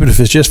stationary, even if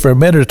it's just for a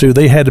minute or two,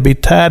 they had to be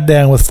tied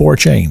down with 4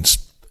 chains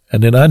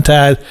and then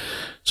untied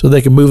so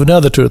they could move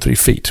another 2 or 3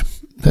 feet.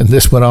 And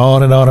this went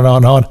on and on and on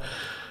and on,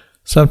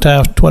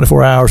 sometimes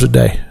 24 hours a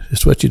day.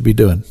 That's what you'd be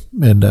doing.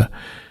 And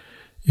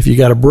if you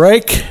got a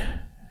break,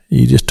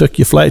 you just took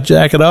your flight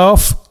jacket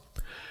off,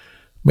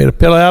 made a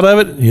pillow out of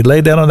it, and you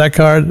lay down on that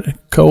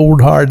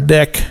cold, hard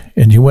deck,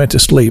 and you went to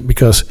sleep,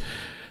 because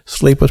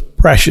sleep was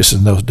precious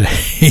in those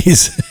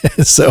days.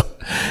 So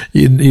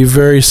you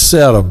very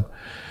seldom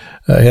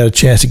had a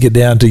chance to get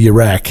down to your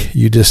rack.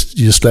 You just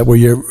slept where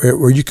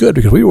you could,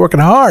 because we were working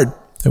hard,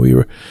 and we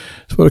were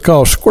what we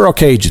call squirrel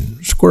caging,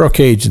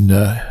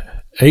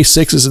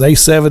 A6s and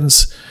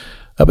A7s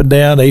up and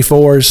down,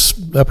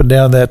 A4s up and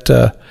down that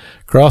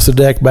across the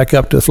deck back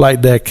up to the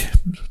flight deck,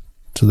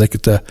 so they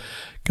could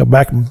come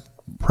back and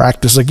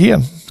practice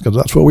again, because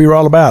that's what we were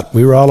all about.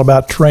 We were all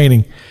about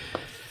training.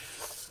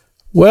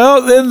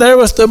 Well, then there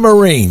was the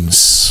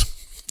Marines,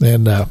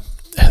 and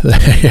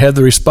they had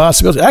the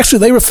responsibility. Actually,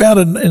 they were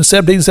founded in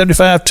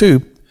 1775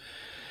 too,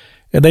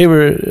 and they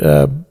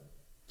were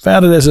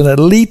founded as an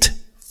elite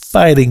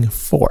fighting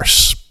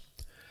force.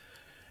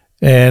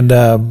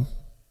 And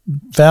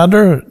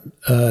founder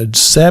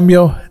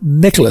Samuel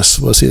Nicholas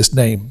was his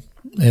name,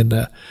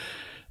 and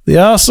they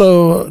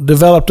also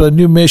developed a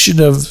new mission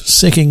of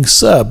sinking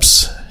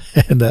subs,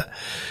 and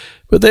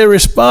but they're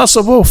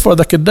responsible for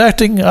the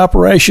conducting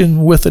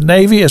operation with the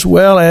Navy as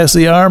well as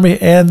the Army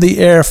and the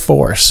Air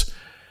Force.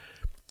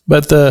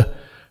 But the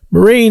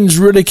Marines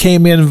really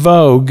came in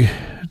vogue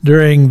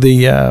during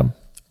the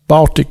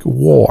Baltic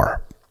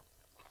War.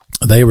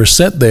 They were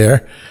sent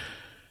there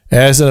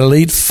as an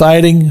elite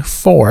fighting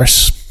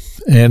force,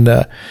 and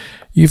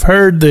you've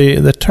heard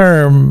the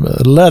term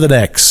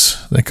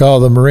leathernecks. They call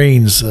the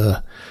Marines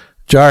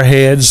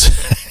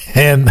jarheads,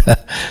 and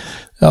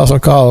also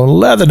call them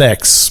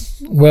leathernecks.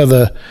 Well,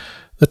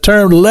 the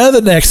term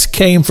leathernecks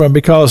came from,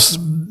 because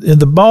in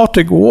the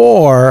Baltic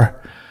War,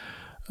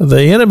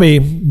 the enemy,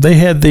 they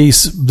had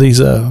these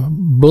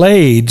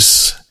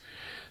blades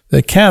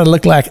that kind of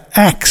looked like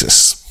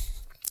axes,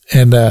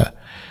 and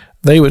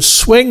they would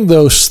swing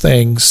those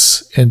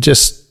things and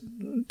just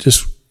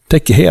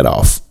take your head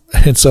off.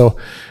 And so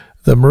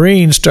the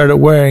Marines started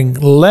wearing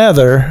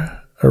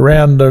leather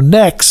around their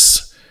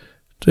necks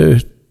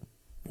to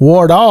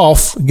ward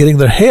off getting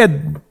their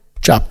head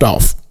chopped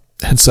off.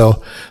 And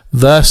so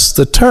thus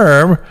the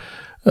term,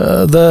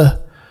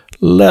 the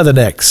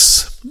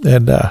leathernecks.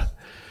 And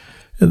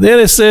then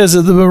it says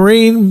that the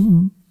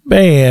Marine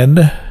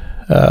Band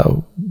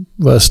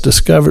was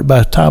discovered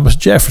by Thomas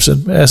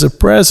Jefferson as the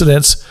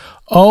president's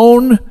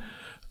own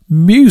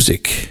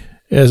music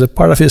as a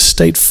part of his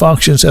state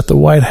functions at the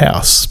White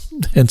House.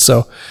 And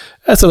so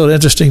that's a little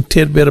interesting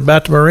tidbit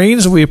about the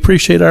Marines. We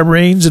appreciate our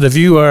Marines, and if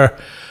you are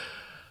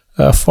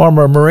a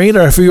former Marine,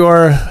 or if you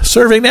are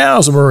serving now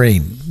as a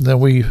Marine, then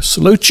we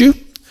salute you,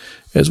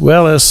 as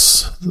well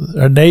as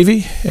our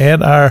Navy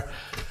and our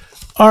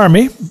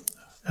Army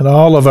and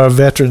all of our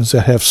veterans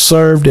that have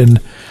served in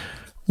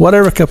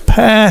whatever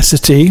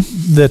capacity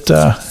that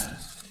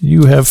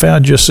you have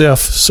found yourself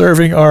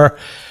serving or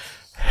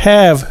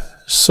have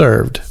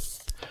served.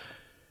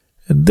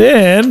 And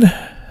then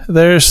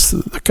there's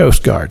the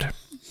Coast Guard.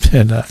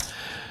 And I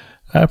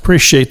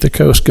appreciate the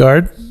Coast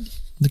Guard,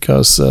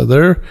 because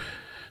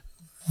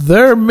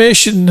their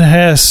mission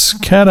has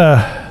kind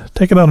of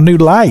taken on a new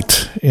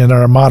light in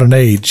our modern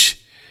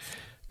age,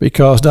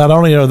 because not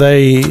only are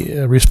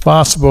they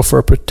responsible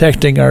for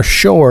protecting our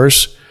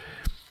shores,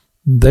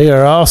 they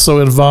are also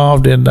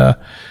involved in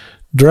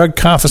drug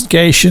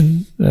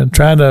confiscation and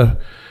trying to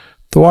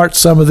thwart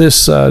some of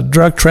this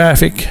drug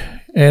traffic,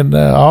 and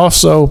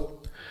also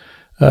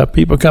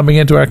people coming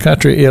into our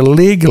country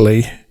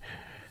illegally.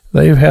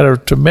 they've had a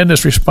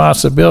tremendous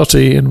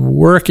responsibility in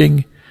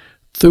working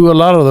through a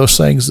lot of those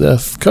things. The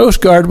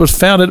Coast Guard was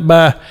founded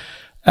by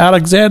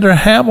Alexander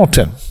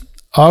Hamilton,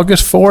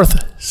 August 4th,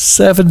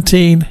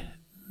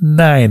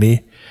 1790,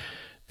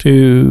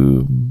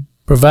 to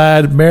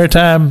provide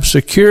maritime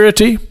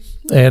security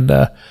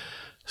and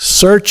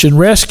search and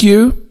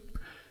rescue.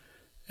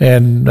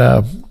 And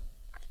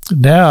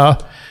now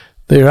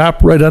they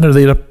operate under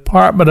the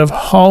Department of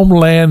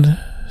Homeland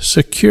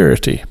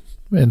Security.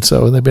 And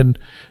so they've been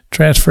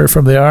transferred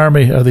from the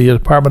Army or the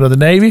Department of the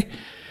Navy.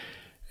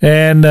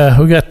 And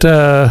we got,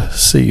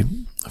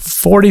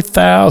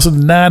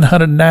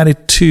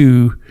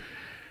 40,992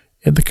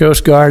 in the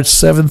Coast Guard,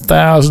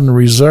 7,000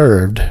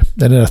 reserved, and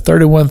then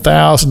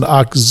 31,000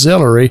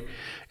 auxiliary,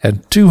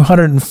 and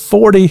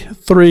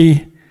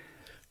 243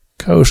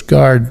 Coast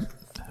Guard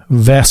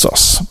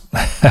vessels.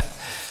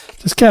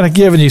 Just kind of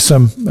giving you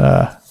some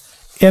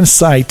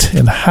insight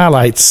and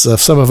highlights of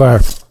some of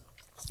our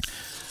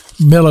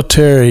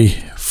military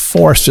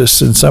forces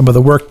and some of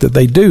the work that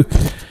they do.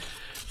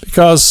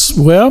 Because,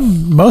 well,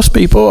 most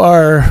people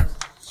are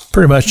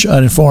pretty much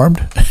uninformed.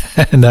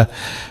 And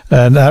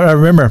I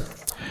remember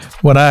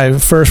when I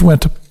first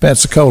went to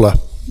Pensacola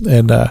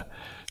and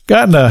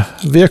got in a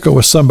vehicle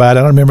with somebody,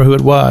 I don't remember who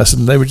it was,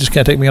 and they were just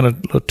kind of taking me on a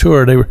little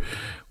tour. We were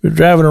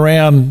driving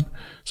around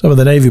some of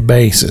the Navy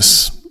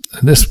bases,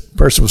 and this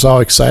person was all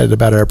excited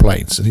about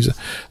airplanes. And he said,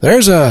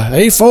 "There's a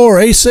A4,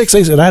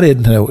 A6, and I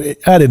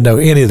didn't know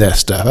any of that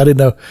stuff. I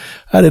didn't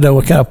know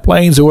what kind of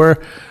planes there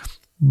were.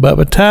 But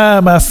by the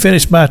time I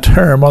finished my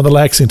term on the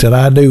Lexington,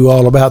 I knew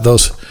all about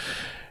those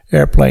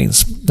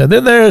airplanes. And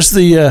then there's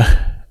the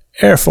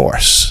Air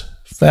Force,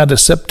 founded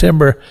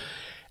September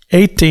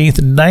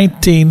 18th,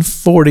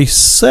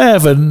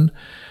 1947,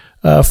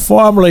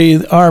 formerly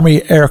the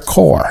Army Air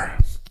Corps.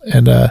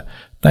 And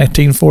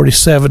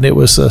 1947, it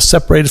was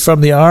separated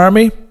from the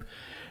Army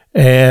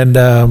and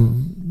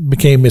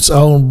became its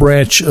own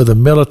branch of the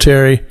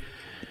military.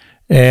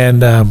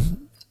 And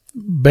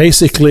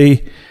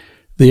basically,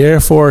 the Air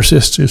Force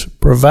is to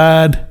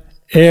provide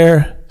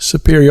air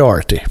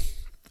superiority.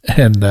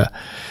 And, of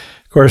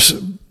course,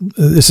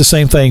 it's the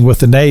same thing with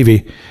the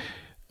Navy.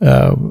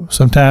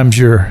 Sometimes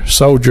your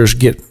soldiers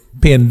get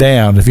pinned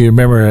down. If you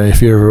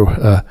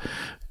ever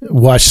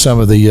watch some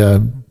of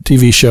the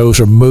TV shows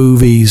or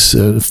movies,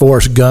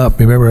 Forrest Gump,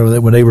 remember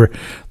when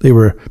they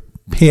were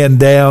pinned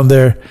down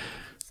there?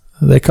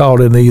 They called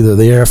in either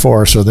the Air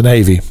Force or the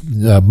Navy.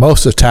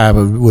 Most of the time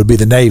it would be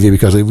the Navy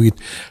because we'd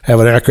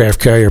have an aircraft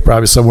carrier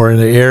probably somewhere in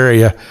the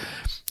area,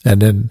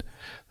 and then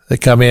they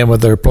come in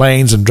with their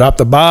planes and drop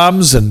the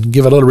bombs and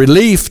give a little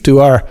relief to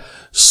our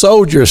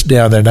soldiers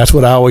down there. And that's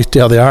what I always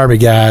tell the Army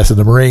guys and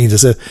the Marines. I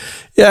said,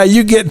 yeah,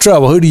 you get in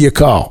trouble, who do you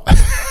call?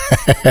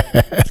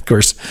 Of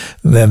course,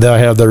 then they'll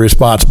have their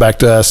response back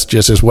to us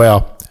just as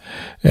well.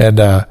 And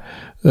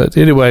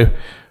anyway,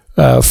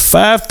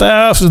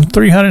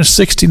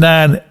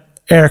 5,369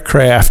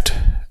 aircraft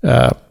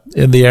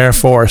in the Air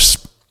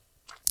Force,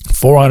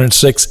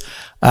 406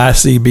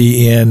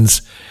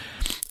 ICBMs,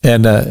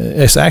 and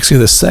it's actually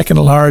the second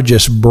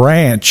largest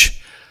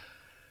branch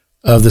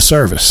of the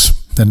service,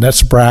 and that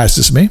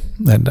surprises me.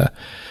 And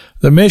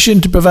the mission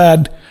to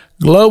provide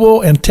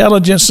global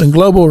intelligence and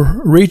global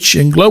reach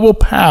and global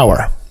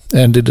power,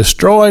 and to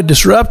destroy,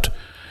 disrupt,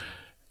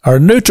 or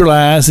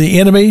neutralize the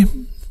enemy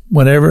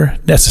whenever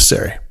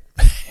necessary.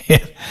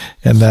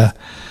 And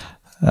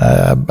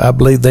I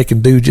believe they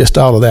can do just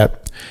all of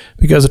that,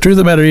 because the truth of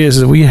the matter is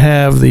that we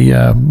have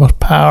the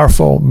most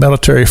powerful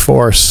military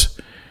force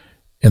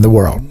in the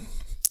world.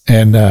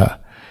 And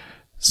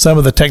some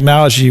of the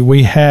technology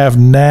we have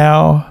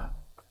now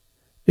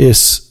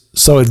is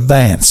so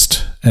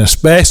advanced, and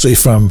especially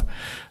from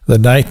the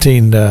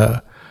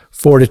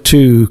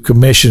 1942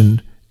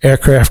 commissioned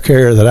aircraft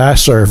carrier that I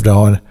served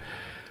on.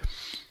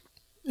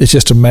 It's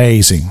just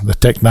amazing, the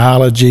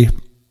technology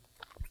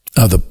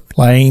of the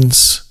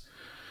planes,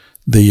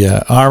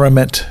 the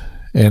armament,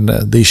 and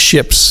these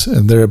ships,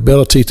 and their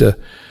ability to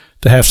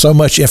have so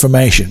much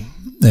information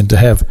and to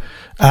have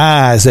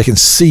eyes that can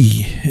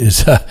see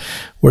is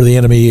where the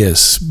enemy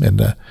is. And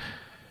the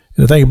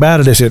thing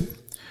about it is that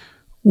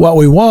what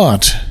we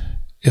want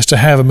is to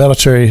have a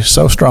military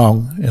so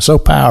strong and so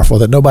powerful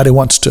that nobody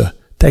wants to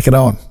take it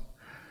on.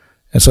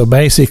 And so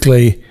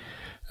basically,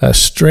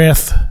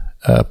 strength,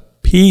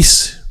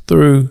 peace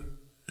through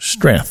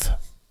strength.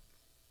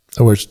 In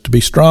other words, to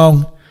be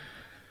strong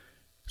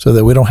so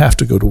that we don't have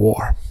to go to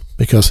war.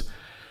 Because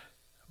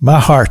my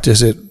heart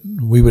is that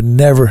we would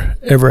never,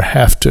 ever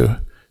have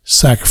to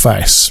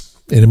sacrifice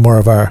any more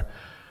of our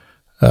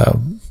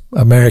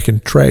American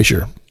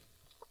treasure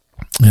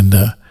in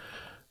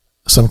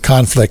some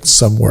conflict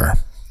somewhere.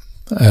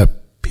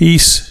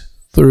 Peace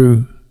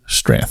through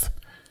strength.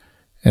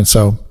 And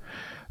so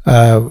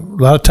a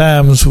lot of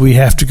times we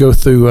have to go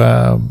through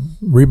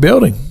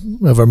rebuilding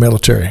of our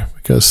military,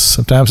 because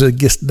sometimes it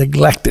gets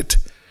neglected.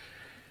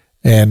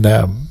 And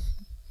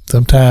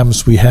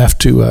sometimes we have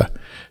to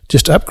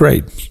just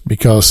upgrade,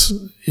 because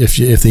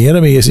if the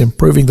enemy is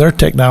improving their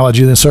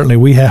technology, then certainly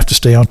we have to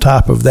stay on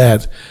top of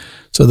that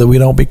so that we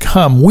don't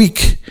become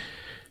weak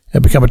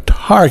and become a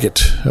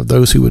target of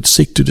those who would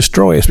seek to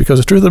destroy us. Because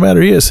the truth of the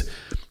matter is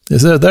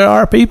that there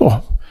are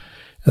people,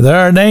 and there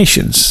are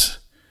nations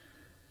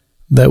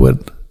that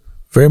would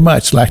very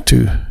much like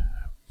to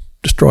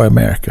destroy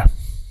America.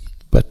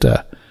 But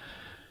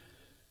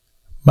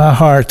my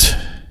heart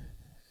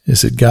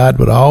is that God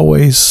would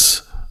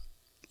always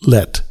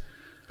let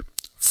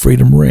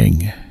freedom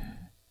ring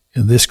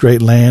in this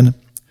great land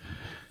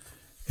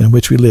in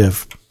which we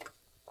live,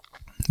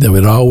 that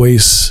we'd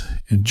always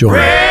enjoy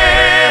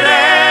Red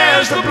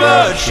as the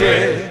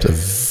bloodshed,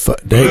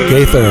 the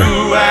Gaither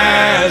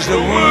as the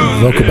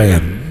wound. vocal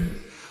band.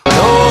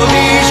 Oh,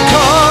 these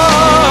colors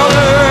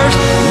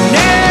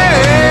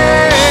never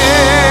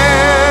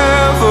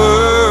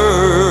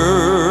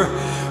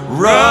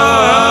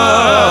run.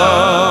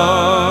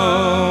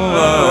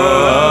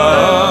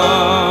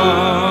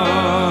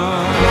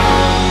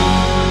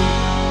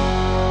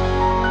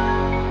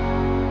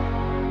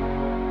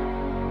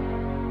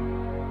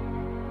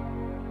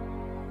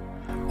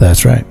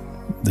 That's right.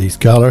 These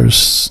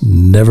colors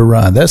never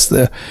run. That's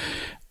the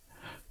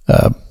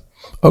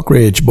Oak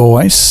Ridge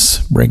Boys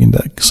bringing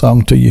that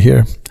song to you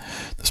here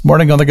this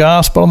morning on the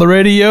Gospel on the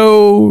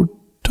Radio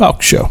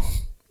talk show.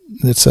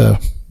 It's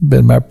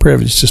been my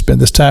privilege to spend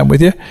this time with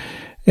you.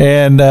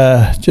 And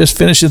just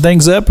finishing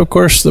things up, of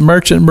course, the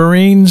Merchant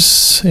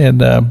Marines,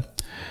 and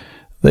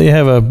they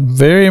have a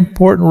very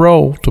important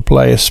role to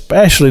play,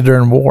 especially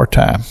during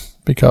wartime,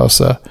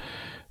 because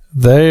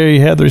they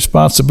have the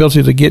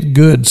responsibility to get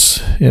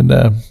goods in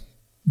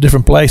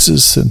different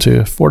places and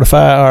to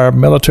fortify our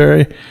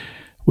military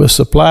with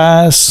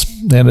supplies.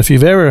 And if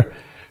you've ever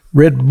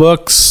read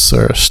books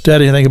or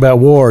studied anything about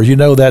war, you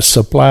know that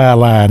supply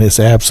line is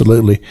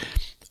absolutely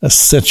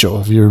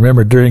essential. If you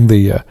remember, during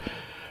the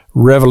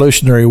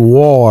Revolutionary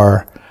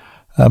War,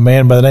 a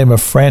man by the name of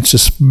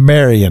Francis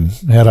Marion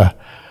had a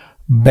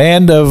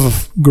band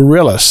of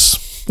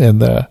guerrillas,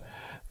 and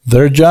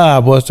their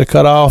job was to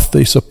cut off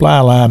the supply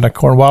line to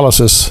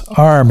Cornwallis's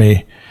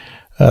army.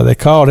 They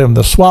called him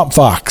the Swamp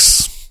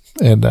Fox,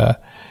 and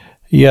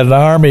he had an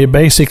army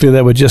basically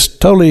that would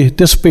just totally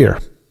disappear,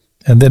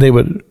 and then they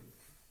would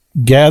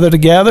gather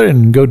together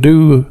and go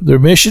do their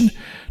mission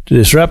to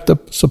disrupt the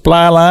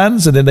supply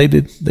lines, and then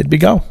they'd be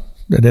gone,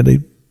 and then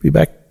they'd be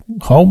back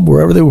home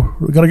wherever they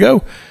were going to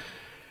go.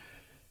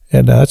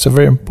 And that's a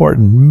very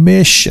important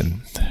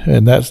mission,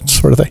 and that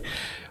sort of thing.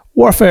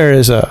 Warfare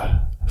is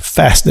a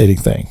fascinating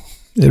thing.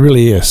 It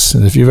really is.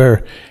 And if you've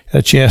ever had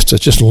a chance to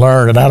just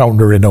learn, and I don't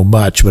really know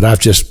much, but I've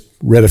just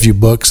read a few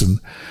books and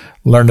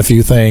learned a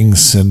few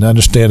things and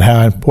understand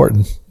how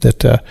important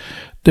that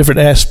different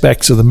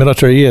aspects of the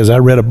military is. I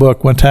read a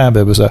book one time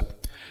that was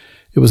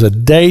a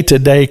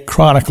day-to-day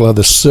chronicle of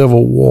the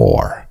Civil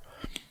War,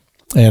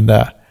 and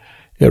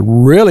it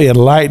really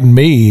enlightened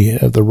me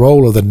of the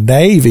role of the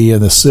Navy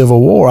in the Civil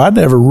War. I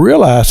never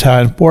realized how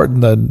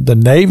important the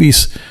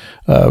Navy's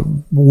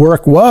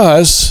work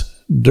was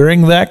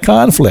during that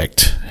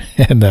conflict.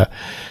 And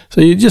so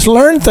you just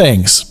learn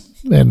things.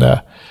 And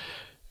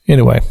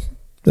anyway,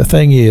 the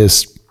thing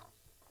is,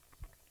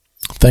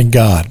 thank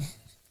God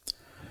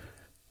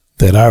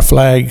that our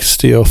flag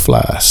still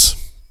flies,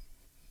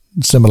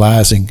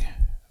 symbolizing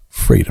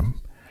freedom.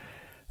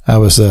 I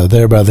was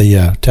there by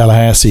the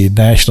Tallahassee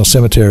National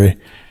Cemetery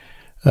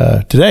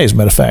today, as a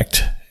matter of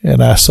fact,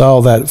 and I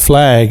saw that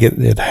flag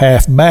at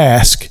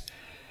half-mast,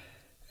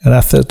 and I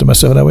thought to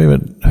myself, now, wait a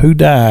minute, who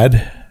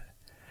died?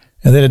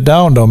 And then it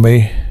dawned on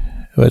me,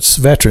 well, it's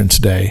Veterans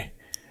Day,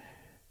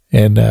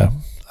 and a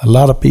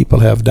lot of people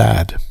have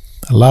died.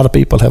 A lot of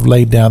people have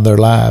laid down their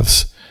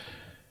lives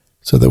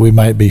so that we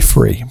might be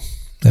free,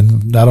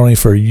 and not only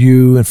for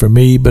you and for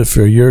me, but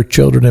for your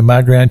children and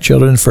my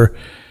grandchildren, for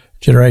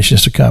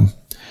generations to come.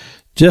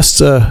 Just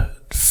to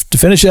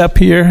finish up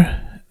here,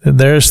 and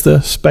there's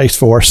the Space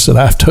Force, and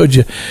I've told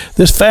you,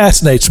 this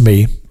fascinates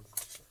me.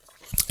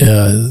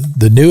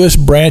 The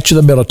newest branch of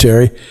the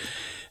military,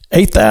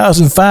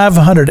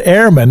 8,500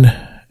 airmen,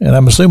 and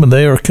I'm assuming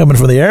they are coming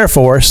from the Air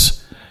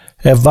Force,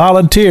 have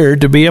volunteered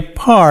to be a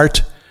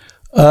part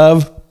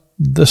of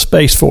the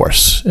Space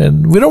Force.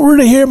 And we don't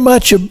really hear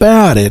much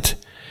about it,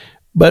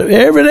 but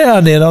every now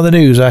and then on the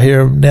news I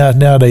hear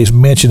nowadays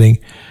mentioning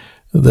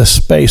the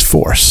Space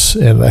Force.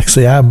 And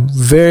actually, I'm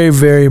very,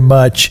 very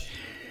much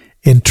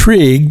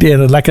intrigued.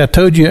 And like I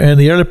told you in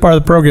the early part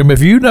of the program,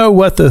 if you know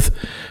what the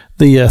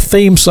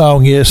theme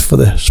song is for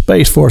the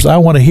Space Force, I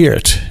want to hear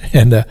it.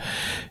 And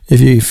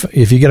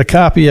if you get a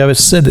copy of it,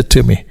 send it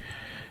to me,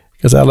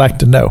 because I'd like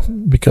to know,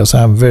 because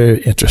I'm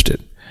very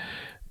interested.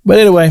 But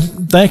anyway,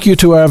 thank you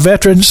to our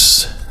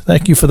veterans.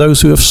 Thank you for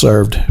those who have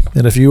served.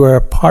 And if you are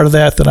a part of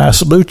that, then I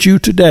salute you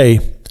today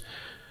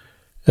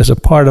as a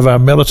part of our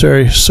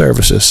military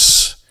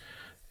services.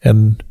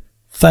 And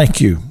thank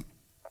you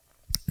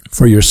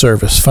for your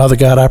service. Father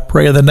God, I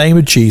pray in the name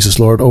of Jesus,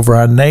 Lord, over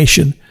our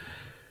nation,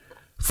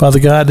 Father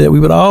God, that we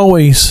would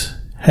always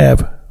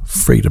have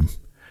freedom.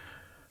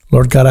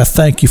 Lord God, I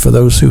thank you for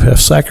those who have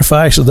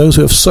sacrificed and those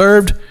who have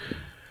served.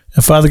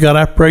 And Father God,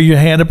 I pray your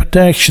hand of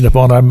protection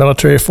upon our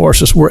military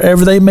forces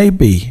wherever they may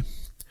be.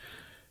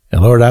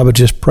 And Lord, I would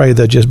just pray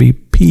there'd just be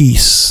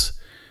peace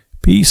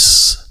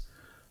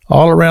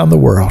all around the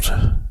world.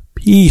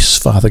 Peace,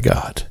 Father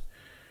God.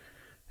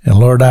 And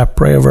Lord, I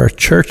pray over our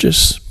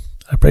churches.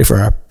 I pray for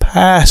our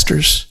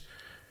pastors.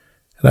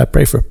 And I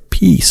pray for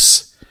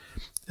peace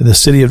in the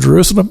city of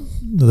Jerusalem,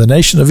 in the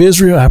nation of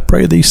Israel. I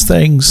pray these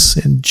things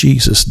in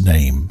Jesus'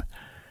 name.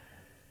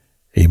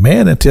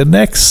 Amen. Until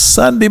next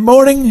Sunday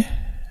morning,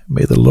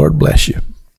 may the Lord bless you.